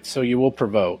next to it, so you will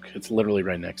provoke. It's literally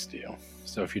right next to you.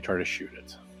 So if you try to shoot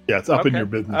it. Yeah, it's up in Okay. your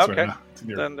business Okay. right now. It's in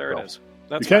your Then there realm. it is.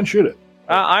 That's You can shoot it.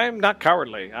 I'm not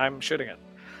cowardly. I'm shooting it.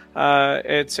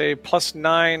 It's a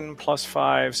 +9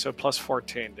 +5, so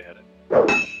 +14 to hit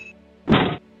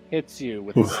it. Hits you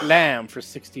with a slam for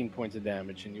 16 points of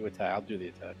damage, and you attack. I'll do the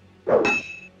attack.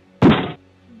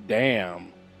 Damn.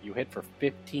 You hit for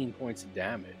 15 points of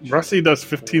damage. Rusty does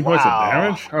 15 points of Wow.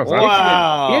 damage? How's He that?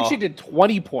 Wow. actually did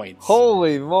 20 points.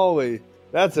 Holy moly!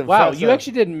 That's impressive. Wow, you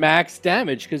actually did max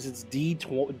damage because it's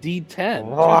D10.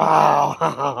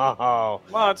 Wow.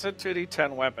 Well, it's a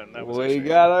 2d10 weapon. That was We actually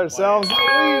got ourselves a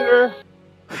leader.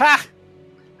 Ha!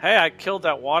 Hey, I killed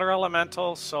that water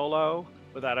elemental solo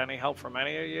without any help from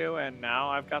any of you, and now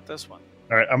I've got this one.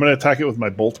 All right, I'm going to attack it with my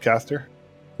bolt caster.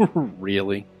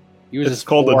 Really? Uses It's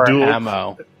called a 4 dual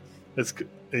ammo.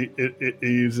 It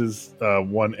uses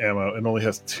 1 ammo. It only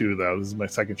has 2 though. This is my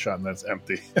second shot, and that's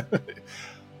empty.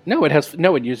 No, it has.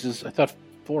 No, it uses. I thought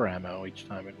 4 ammo each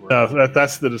time it works. No,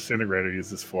 that's the disintegrator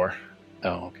uses 4.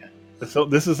 Oh, okay. So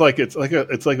this is like it's like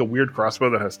a weird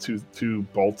crossbow that has two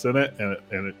bolts in it,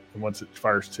 and once it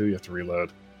fires 2, you have to reload.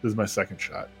 This is my second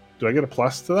shot. Do I get a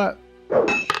plus to that?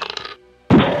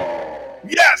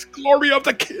 Yes, glory of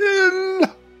the kin.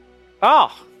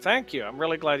 Oh, thank you. I'm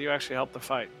really glad you actually helped the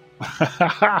fight.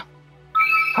 How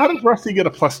does Rusty get a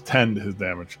plus 10 to his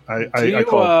damage? I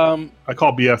call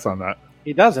BS on that.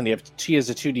 He doesn't. He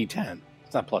has a 2d10.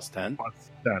 It's not plus 10.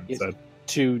 Plus 10. It's So,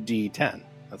 2d10.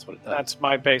 That's what it does. That's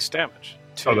my base damage.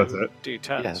 Oh, that's it?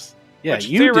 D10s. Yes. Yeah, Which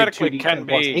you did theoretically 2d10 can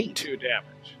plus be 8. 2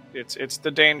 damage. It's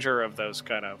the danger of those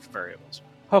kind of variables.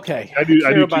 Okay. I do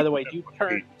Kira, by 2 the way,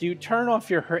 do you turn off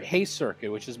your haste circuit,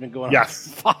 which has been going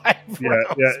Yes. on for 5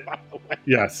 rounds, yeah. by the way.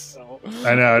 Yes. So,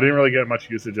 I know. I didn't really get much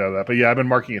usage out of that, but yeah, I've been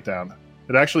marking it down.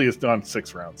 It actually is done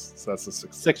 6 rounds, so that's the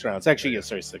 6. 6 rounds. Actually, yeah,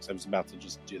 sorry, 6. I was about to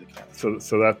just do the count.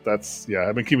 So that's yeah.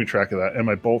 I've been keeping track of that. And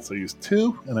my bolts, I use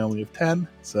 2, and I only have 10,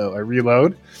 so I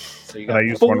reload. So you And I got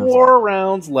used 1 4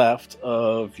 rounds left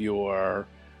of your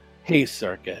haste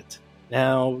circuit.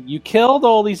 Now, you killed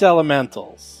all these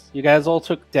elementals. You guys all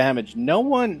took damage. No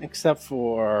one except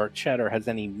for Cheddar has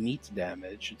any meat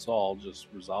damage. It's all just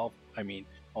resolved. I mean,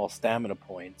 all stamina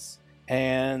points.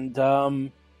 And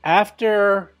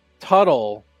after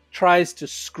Tuttle tries to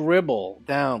scribble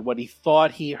down what he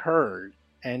thought he heard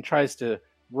and tries to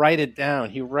write it down,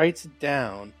 he writes it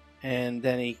down, and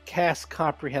then he casts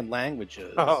Comprehend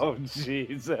Languages. Oh,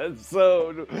 jeez, that's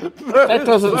so. That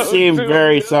doesn't seem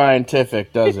very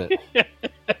scientific, does it?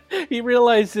 He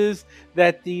realizes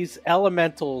that these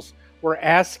elementals were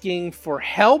asking for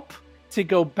help to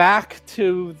go back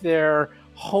to their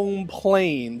home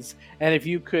planes, and if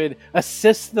you could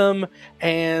assist them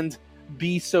and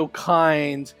be so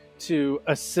kind to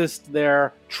assist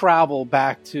their travel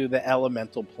back to the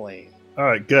elemental plane. All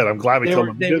right, good. I'm glad we They killed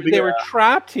were, them. they were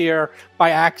trapped here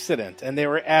by accident, and they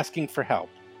were asking for help.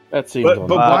 That seems But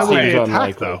why would they attack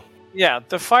unlikely. though? Yeah,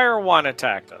 the Fire One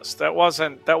attacked us. That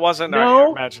wasn't our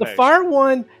No, imagination. the Fire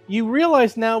One, you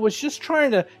realize now, was just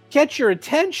trying to get your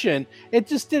attention. It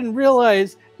just didn't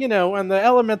realize, on the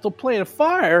elemental plane of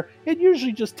fire, it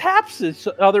usually just taps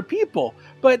other people.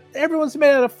 But everyone's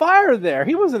made out of fire there.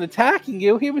 He wasn't attacking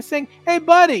you. He was saying, hey,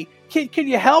 buddy, can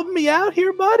you help me out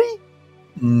here, buddy?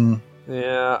 Yeah.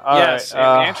 Yes, All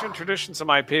right, in ancient traditions of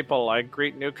my people, I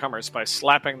greet newcomers by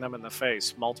slapping them in the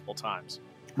face multiple times.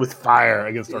 With fire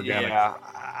against organic. Yeah,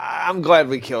 I'm glad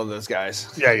we killed those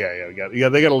guys. Yeah. They got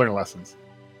to learn lessons.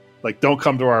 Like, don't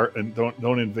come to our and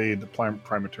don't invade the prime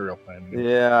material plane.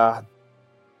 Yeah.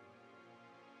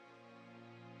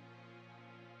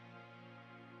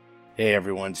 Hey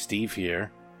everyone, Steve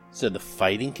here. So the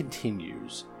fighting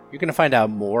continues. You're going to find out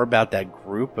more about that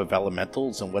group of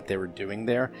elementals and what they were doing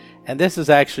there. And this is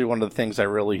actually one of the things I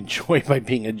really enjoy by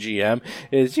being a GM,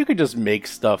 is you can just make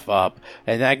stuff up.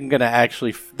 And they're going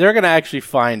to actually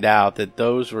find out that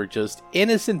those were just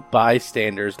innocent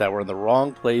bystanders that were in the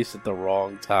wrong place at the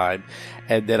wrong time.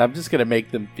 And then I'm just going to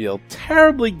make them feel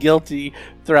terribly guilty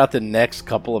throughout the next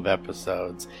couple of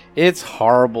episodes. It's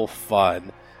horrible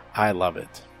fun. I love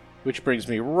it. Which brings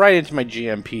me right into my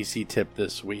GM PC tip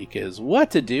this week, is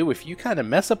what to do if you kind of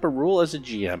mess up a rule as a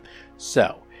GM.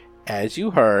 So, as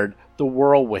you heard, the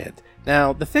Whirlwind.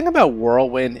 Now, the thing about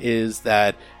Whirlwind is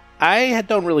that I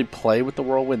don't really play with the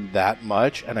Whirlwind that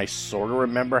much, and I sort of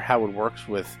remember how it works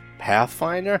with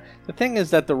Pathfinder. The thing is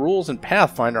that the rules in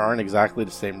Pathfinder aren't exactly the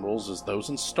same rules as those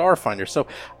in Starfinder. So,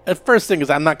 the first thing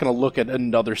is I'm not going to look at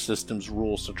another system's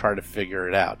rules to try to figure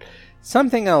it out.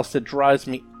 Something else that drives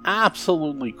me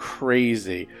absolutely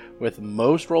crazy with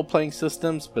most role-playing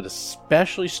systems, but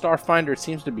especially Starfinder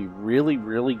seems to be really,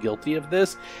 really guilty of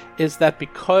this, is that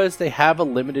because they have a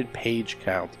limited page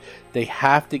count, they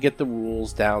have to get the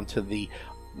rules down to the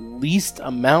least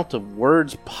amount of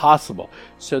words possible.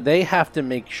 So they have to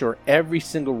make sure every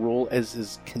single rule is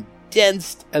as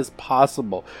condensed as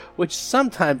possible, which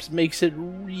sometimes makes it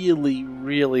really,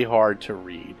 really hard to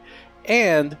read.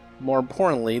 And more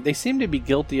importantly, they seem to be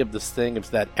guilty of this thing of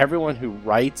that everyone who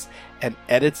writes and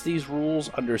edits these rules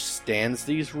understands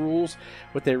these rules.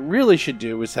 What they really should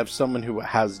do is have someone who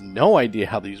has no idea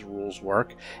how these rules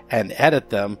work and edit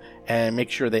them and make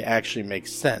sure they actually make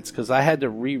sense. Because I had to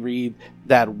reread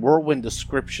that Whirlwind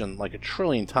description like 1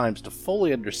 trillion times to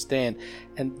fully understand,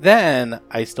 and then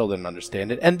I still didn't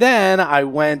understand it. And then I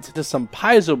went to some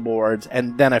Paizo boards,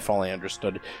 and then I finally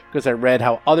understood it, because I read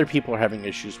how other people are having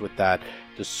issues with that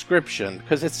description,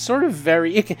 because it's sort of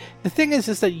the thing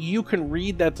is that you can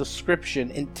read that description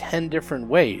in 10 different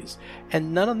ways,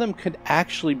 and none of them could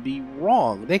actually be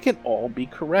wrong. They can all be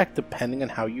correct depending on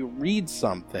how you read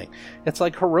something. It's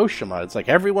like Hiroshima. It's like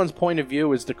everyone's point of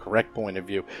view is the correct point of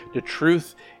view. The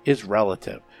truth is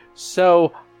relative.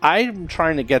 So I'm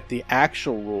trying to get the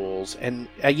actual rules, and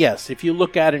yes, if you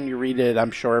look at it and you read it,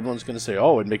 I'm sure everyone's going to say,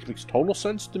 oh, it makes total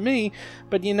sense to me.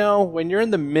 But when you're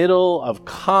in the middle of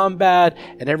combat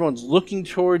and everyone's looking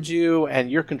towards you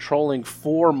and you're controlling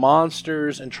 4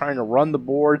 monsters and trying to run the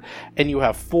board and you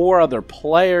have 4 other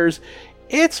players,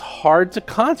 it's hard to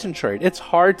concentrate. It's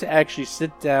hard to actually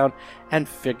sit down and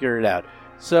figure it out.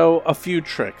 So a few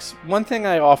tricks. One thing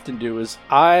I often do is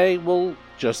I will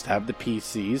just have the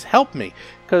PCs help me,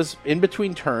 because in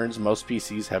between turns most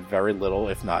PCs have very little,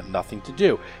 if not nothing, to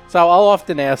do. So I'll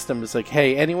often ask them, it's like,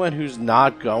 hey, anyone who's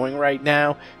not going right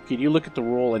now, can you look at the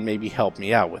rule and maybe help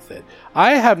me out with it?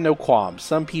 I have no qualms.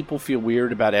 Some people feel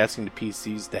weird about asking the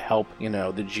PCs to help, the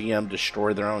GM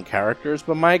destroy their own characters,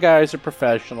 but my guys are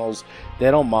professionals. They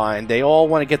don't mind. They all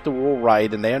want to get the rule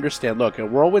right, and they understand, look, a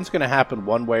whirlwind's going to happen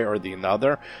one way or the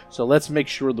other, so let's make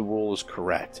sure the rule is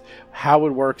correct. How it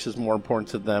works is more important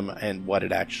to them and what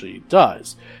it actually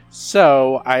does.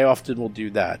 So I often will do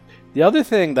that. The other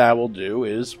thing that I will do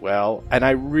is, and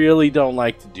I really don't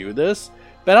like to do this,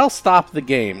 but I'll stop the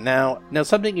game. Now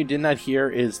something you did not hear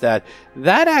is that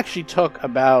actually took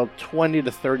about 20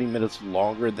 to 30 minutes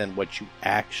longer than what you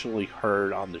actually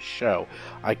heard on the show.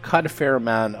 I cut a fair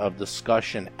amount of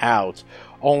discussion out,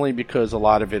 only because a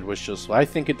lot of it was just, I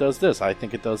think it does this, I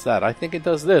think it does that, I think it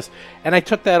does this, and I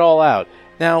took that all out.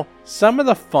 Now, some of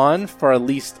the fun, for at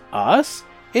least us,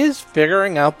 is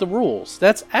figuring out the rules.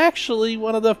 That's actually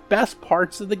one of the best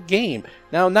parts of the game.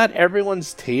 Now, not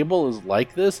everyone's table is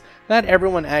like this. Not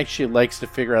everyone actually likes to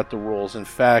figure out the rules. In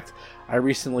fact, I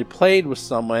recently played with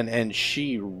someone and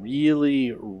she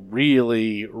really,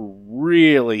 really,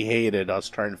 really hated us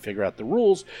trying to figure out the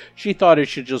rules. She thought it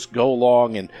should just go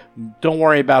along and don't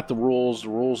worry about the rules. The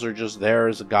rules are just there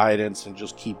as a guidance and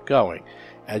just keep going.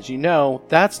 As you know,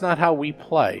 that's not how we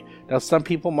play. Now, some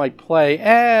people might play,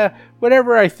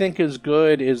 whatever I think is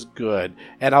good,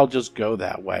 and I'll just go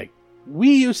that way. We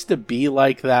used to be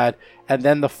like that, and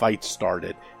then the fight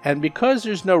started. And because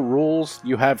there's no rules,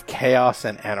 you have chaos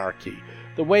and anarchy.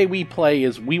 The way we play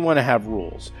is we want to have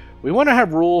rules. We want to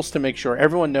have rules to make sure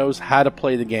everyone knows how to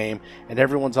play the game and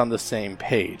everyone's on the same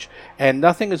page. And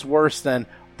nothing is worse than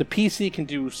the PC can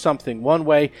do something one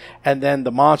way, and then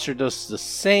the monster does the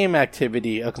same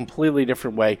activity a completely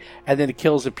different way, and then it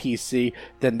kills a PC.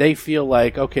 Then they feel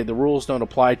like, okay, the rules don't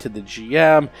apply to the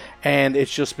GM, and it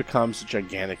just becomes a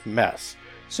gigantic mess.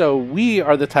 So we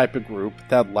are the type of group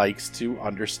that likes to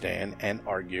understand and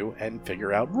argue and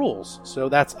figure out rules. So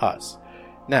that's us.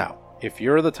 Now, if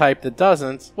you're the type that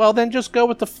doesn't, well, then just go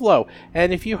with the flow.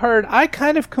 And if you heard, I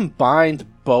kind of combined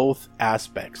both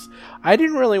aspects. I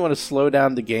didn't really want to slow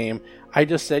down the game. I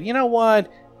just said, you know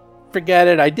what? Forget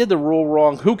it. I did the rule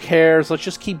wrong. Who cares? Let's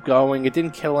just keep going. It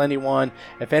didn't kill anyone.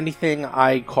 If anything,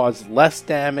 I caused less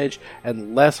damage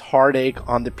and less heartache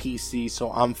on the PC,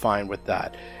 so I'm fine with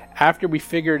that. After we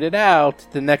figured it out,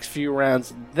 the next few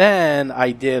rounds, then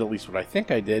I did, at least what I think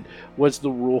I did, was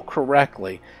the rule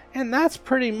correctly. And that's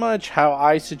pretty much how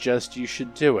I suggest you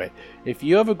should do it. If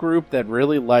you have a group that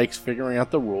really likes figuring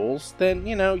out the rules, then,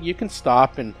 you can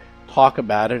stop and talk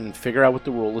about it and figure out what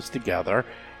the rule is together.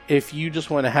 If you just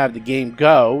want to have the game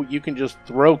go, you can just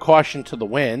throw caution to the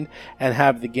wind and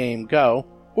have the game go.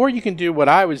 Or you can do what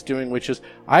I was doing, which is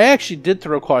I actually did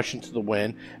throw caution to the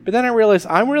wind, but then I realized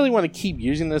I really want to keep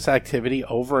using this activity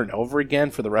over and over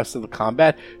again for the rest of the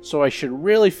combat, so I should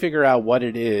really figure out what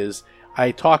it is.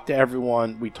 I talked to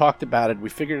everyone, we talked about it, we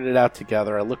figured it out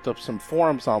together, I looked up some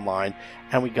forums online,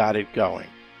 and we got it going.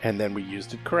 And then we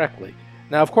used it correctly.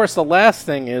 Now, of course, the last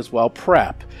thing is,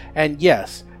 prep. And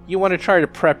yes, you want to try to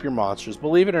prep your monsters.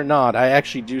 Believe it or not, I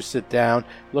actually do sit down,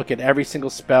 look at every single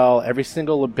spell, every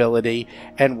single ability,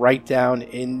 and write down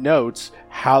in notes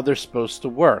how they're supposed to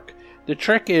work. The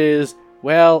trick is,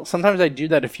 sometimes I do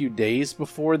that a few days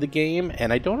before the game,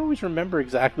 and I don't always remember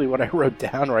exactly what I wrote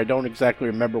down, or I don't exactly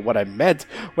remember what I meant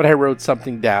when I wrote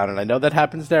something down, and I know that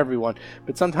happens to everyone.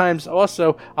 But sometimes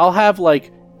also, I'll have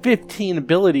 15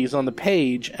 abilities on the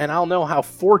page, and I'll know how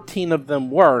 14 of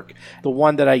them work. The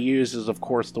one that I use is, of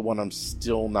course, the one I'm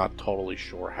still not totally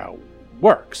sure how it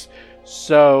works.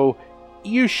 So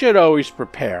you should always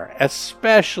prepare,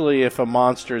 especially if a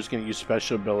monster is going to use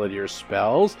special ability or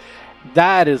spells.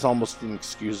 That is almost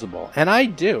inexcusable. And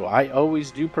I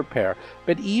always do prepare.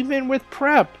 But even with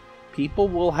prep, people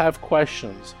will have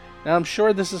questions. Now, I'm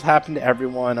sure this has happened to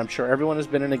everyone. I'm sure everyone has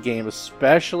been in a game,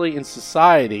 especially in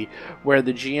society, where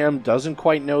the GM doesn't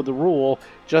quite know the rule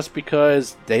just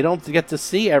because they don't get to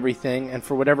see everything. And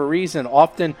for whatever reason,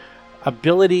 often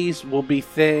abilities will be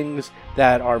things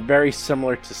that are very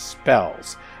similar to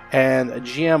spells. And a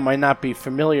GM might not be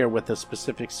familiar with a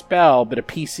specific spell, but a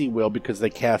PC will because they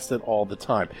cast it all the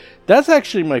time. That's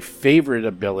actually my favorite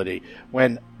ability,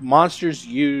 when monsters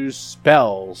use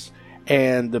spells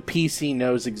and the PC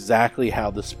knows exactly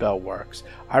how the spell works.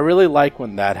 I really like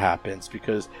when that happens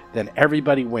because then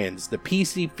everybody wins. The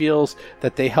PC feels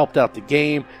that they helped out the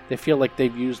game, they feel like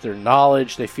they've used their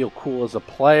knowledge, they feel cool as a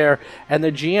player, and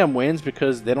the GM wins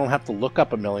because they don't have to look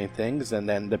up a million things, and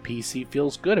then the PC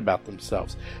feels good about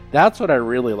themselves. That's what I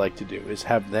really like to do, is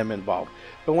have them involved.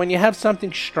 But when you have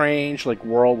something strange like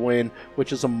Whirlwind,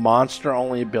 which is a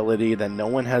monster-only ability that no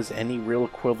one has any real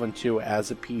equivalent to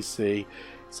as a PC,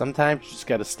 sometimes you just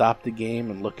got to stop the game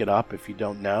and look it up if you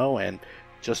don't know and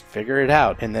just figure it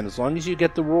out. And then as long as you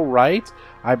get the rule right,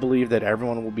 I believe that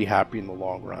everyone will be happy in the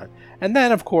long run. And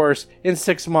then, of course, in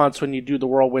 6 months when you do the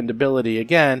Whirlwind ability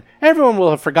again, everyone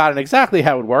will have forgotten exactly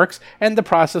how it works, and the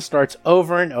process starts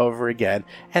over and over again.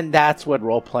 And that's what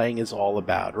role-playing is all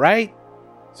about, right?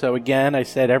 So again, I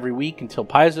said every week until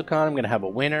PaizoCon, I'm going to have a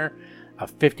winner, a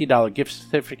 $50 gift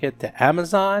certificate to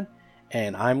Amazon,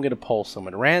 and I'm going to poll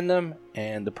someone random,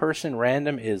 and the person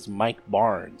random is Mike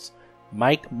Barnes.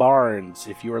 Mike Barnes,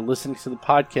 if you are listening to the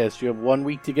podcast, you have 1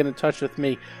 week to get in touch with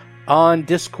me on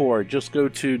Discord. Just go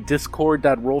to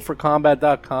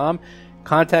discord.rollforcombat.com,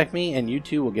 contact me, and you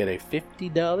too will get a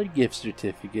 $50 gift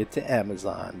certificate to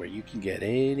Amazon, where you can get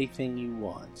anything you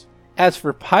want. As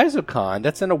for PaizoCon,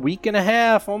 that's in a week and a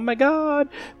half. Oh my god.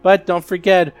 But don't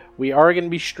forget, we are going to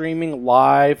be streaming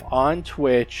live on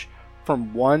Twitch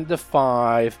from 1 to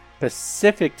 5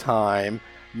 Pacific time.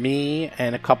 Me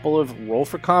and a couple of Roll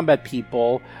for Combat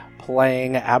people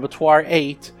playing Abattoir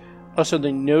 8. Also, the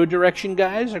No Direction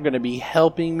guys are going to be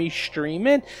helping me stream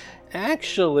it.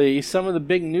 Actually, some of the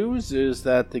big news is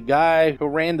that the guy who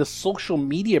ran the social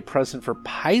media presence for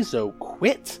Paizo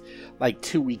quit like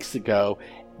 2 weeks ago,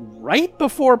 right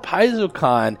before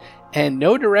PaizoCon, and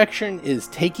No Direction is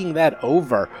taking that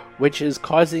over, which is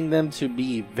causing them to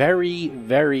be very,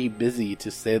 very busy,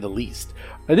 to say the least.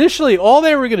 Initially, all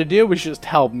they were going to do was just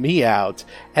help me out,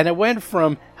 and it went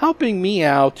from helping me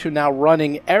out to now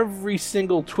running every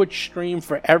single Twitch stream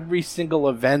for every single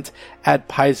event at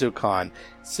PaizoCon.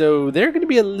 So they're going to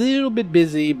be a little bit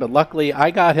busy, but luckily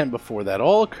I got him before that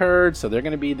all occurred, so they're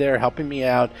going to be there helping me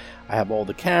out. I have all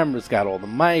the cameras, got all the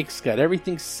mics, got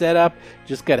everything set up,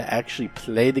 just got to actually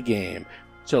play the game.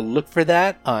 So look for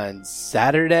that on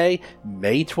Saturday,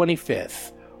 May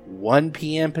 25th, 1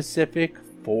 p.m. Pacific,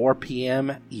 4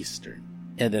 p.m. Eastern.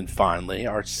 And then finally,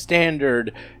 our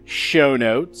standard show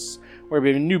notes, where we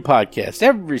have a new podcast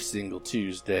every single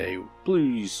Tuesday.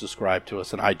 Please subscribe to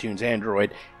us on iTunes,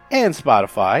 Android, and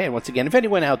Spotify. And once again, if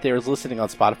anyone out there is listening on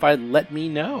Spotify, let me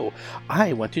know.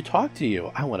 I want to talk to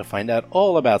you. I want to find out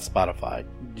all about Spotify.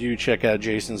 Do check out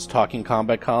Jason's Talking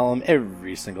Combat column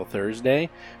every single Thursday.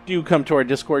 Do come to our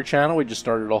Discord channel. We just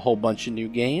started a whole bunch of new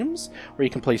games where you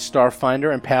can play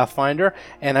Starfinder and Pathfinder.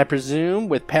 And I presume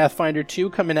with Pathfinder 2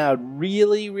 coming out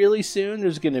really, really soon,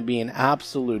 there's going to be an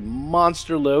absolute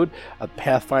monster load of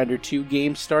Pathfinder 2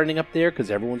 games starting up there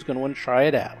because everyone's going to want to try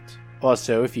it out.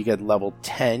 Also, if you get level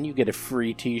 10, you get a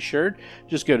free t-shirt.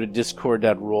 Just go to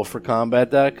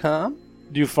discord.rollforcombat.com.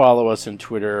 Do follow us on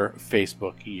Twitter,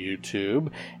 Facebook,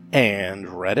 YouTube, and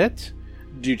Reddit.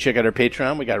 Do check out our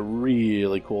Patreon. We got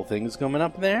really cool things coming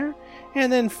up there.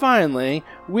 And then finally,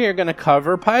 we are going to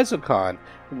cover PaizoCon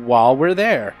while we're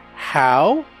there.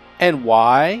 How and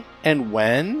why and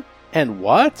when and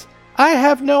what? I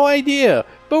have no idea,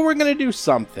 but we're going to do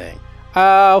something.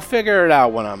 I'll figure it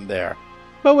out when I'm there.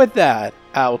 But with that,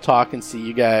 I'll talk and see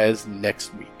you guys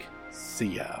next week.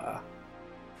 See ya.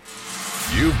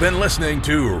 You've been listening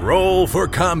to Roll for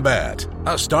Combat,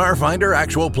 a Starfinder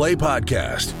actual play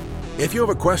podcast. If you have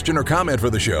a question or comment for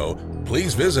the show,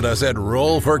 please visit us at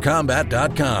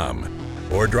rollforcombat.com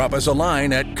or drop us a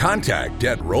line at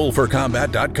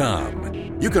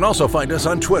contact@rollforcombat.com. You can also find us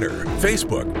on Twitter,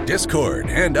 Facebook, Discord,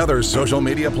 and other social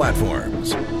media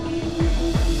platforms.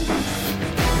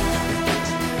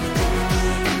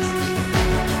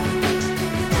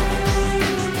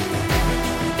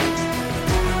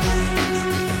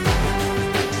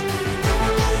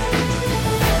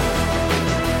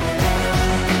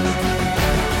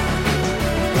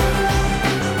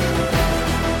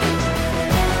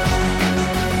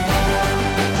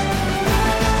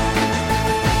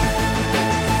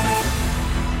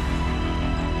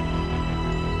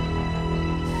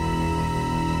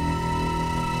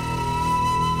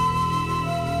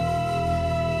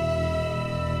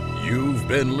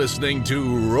 been listening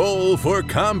to Roll for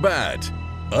Combat.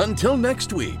 Until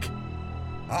next week.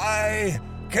 I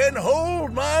can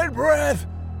hold my breath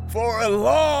for a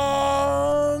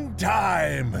long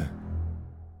time.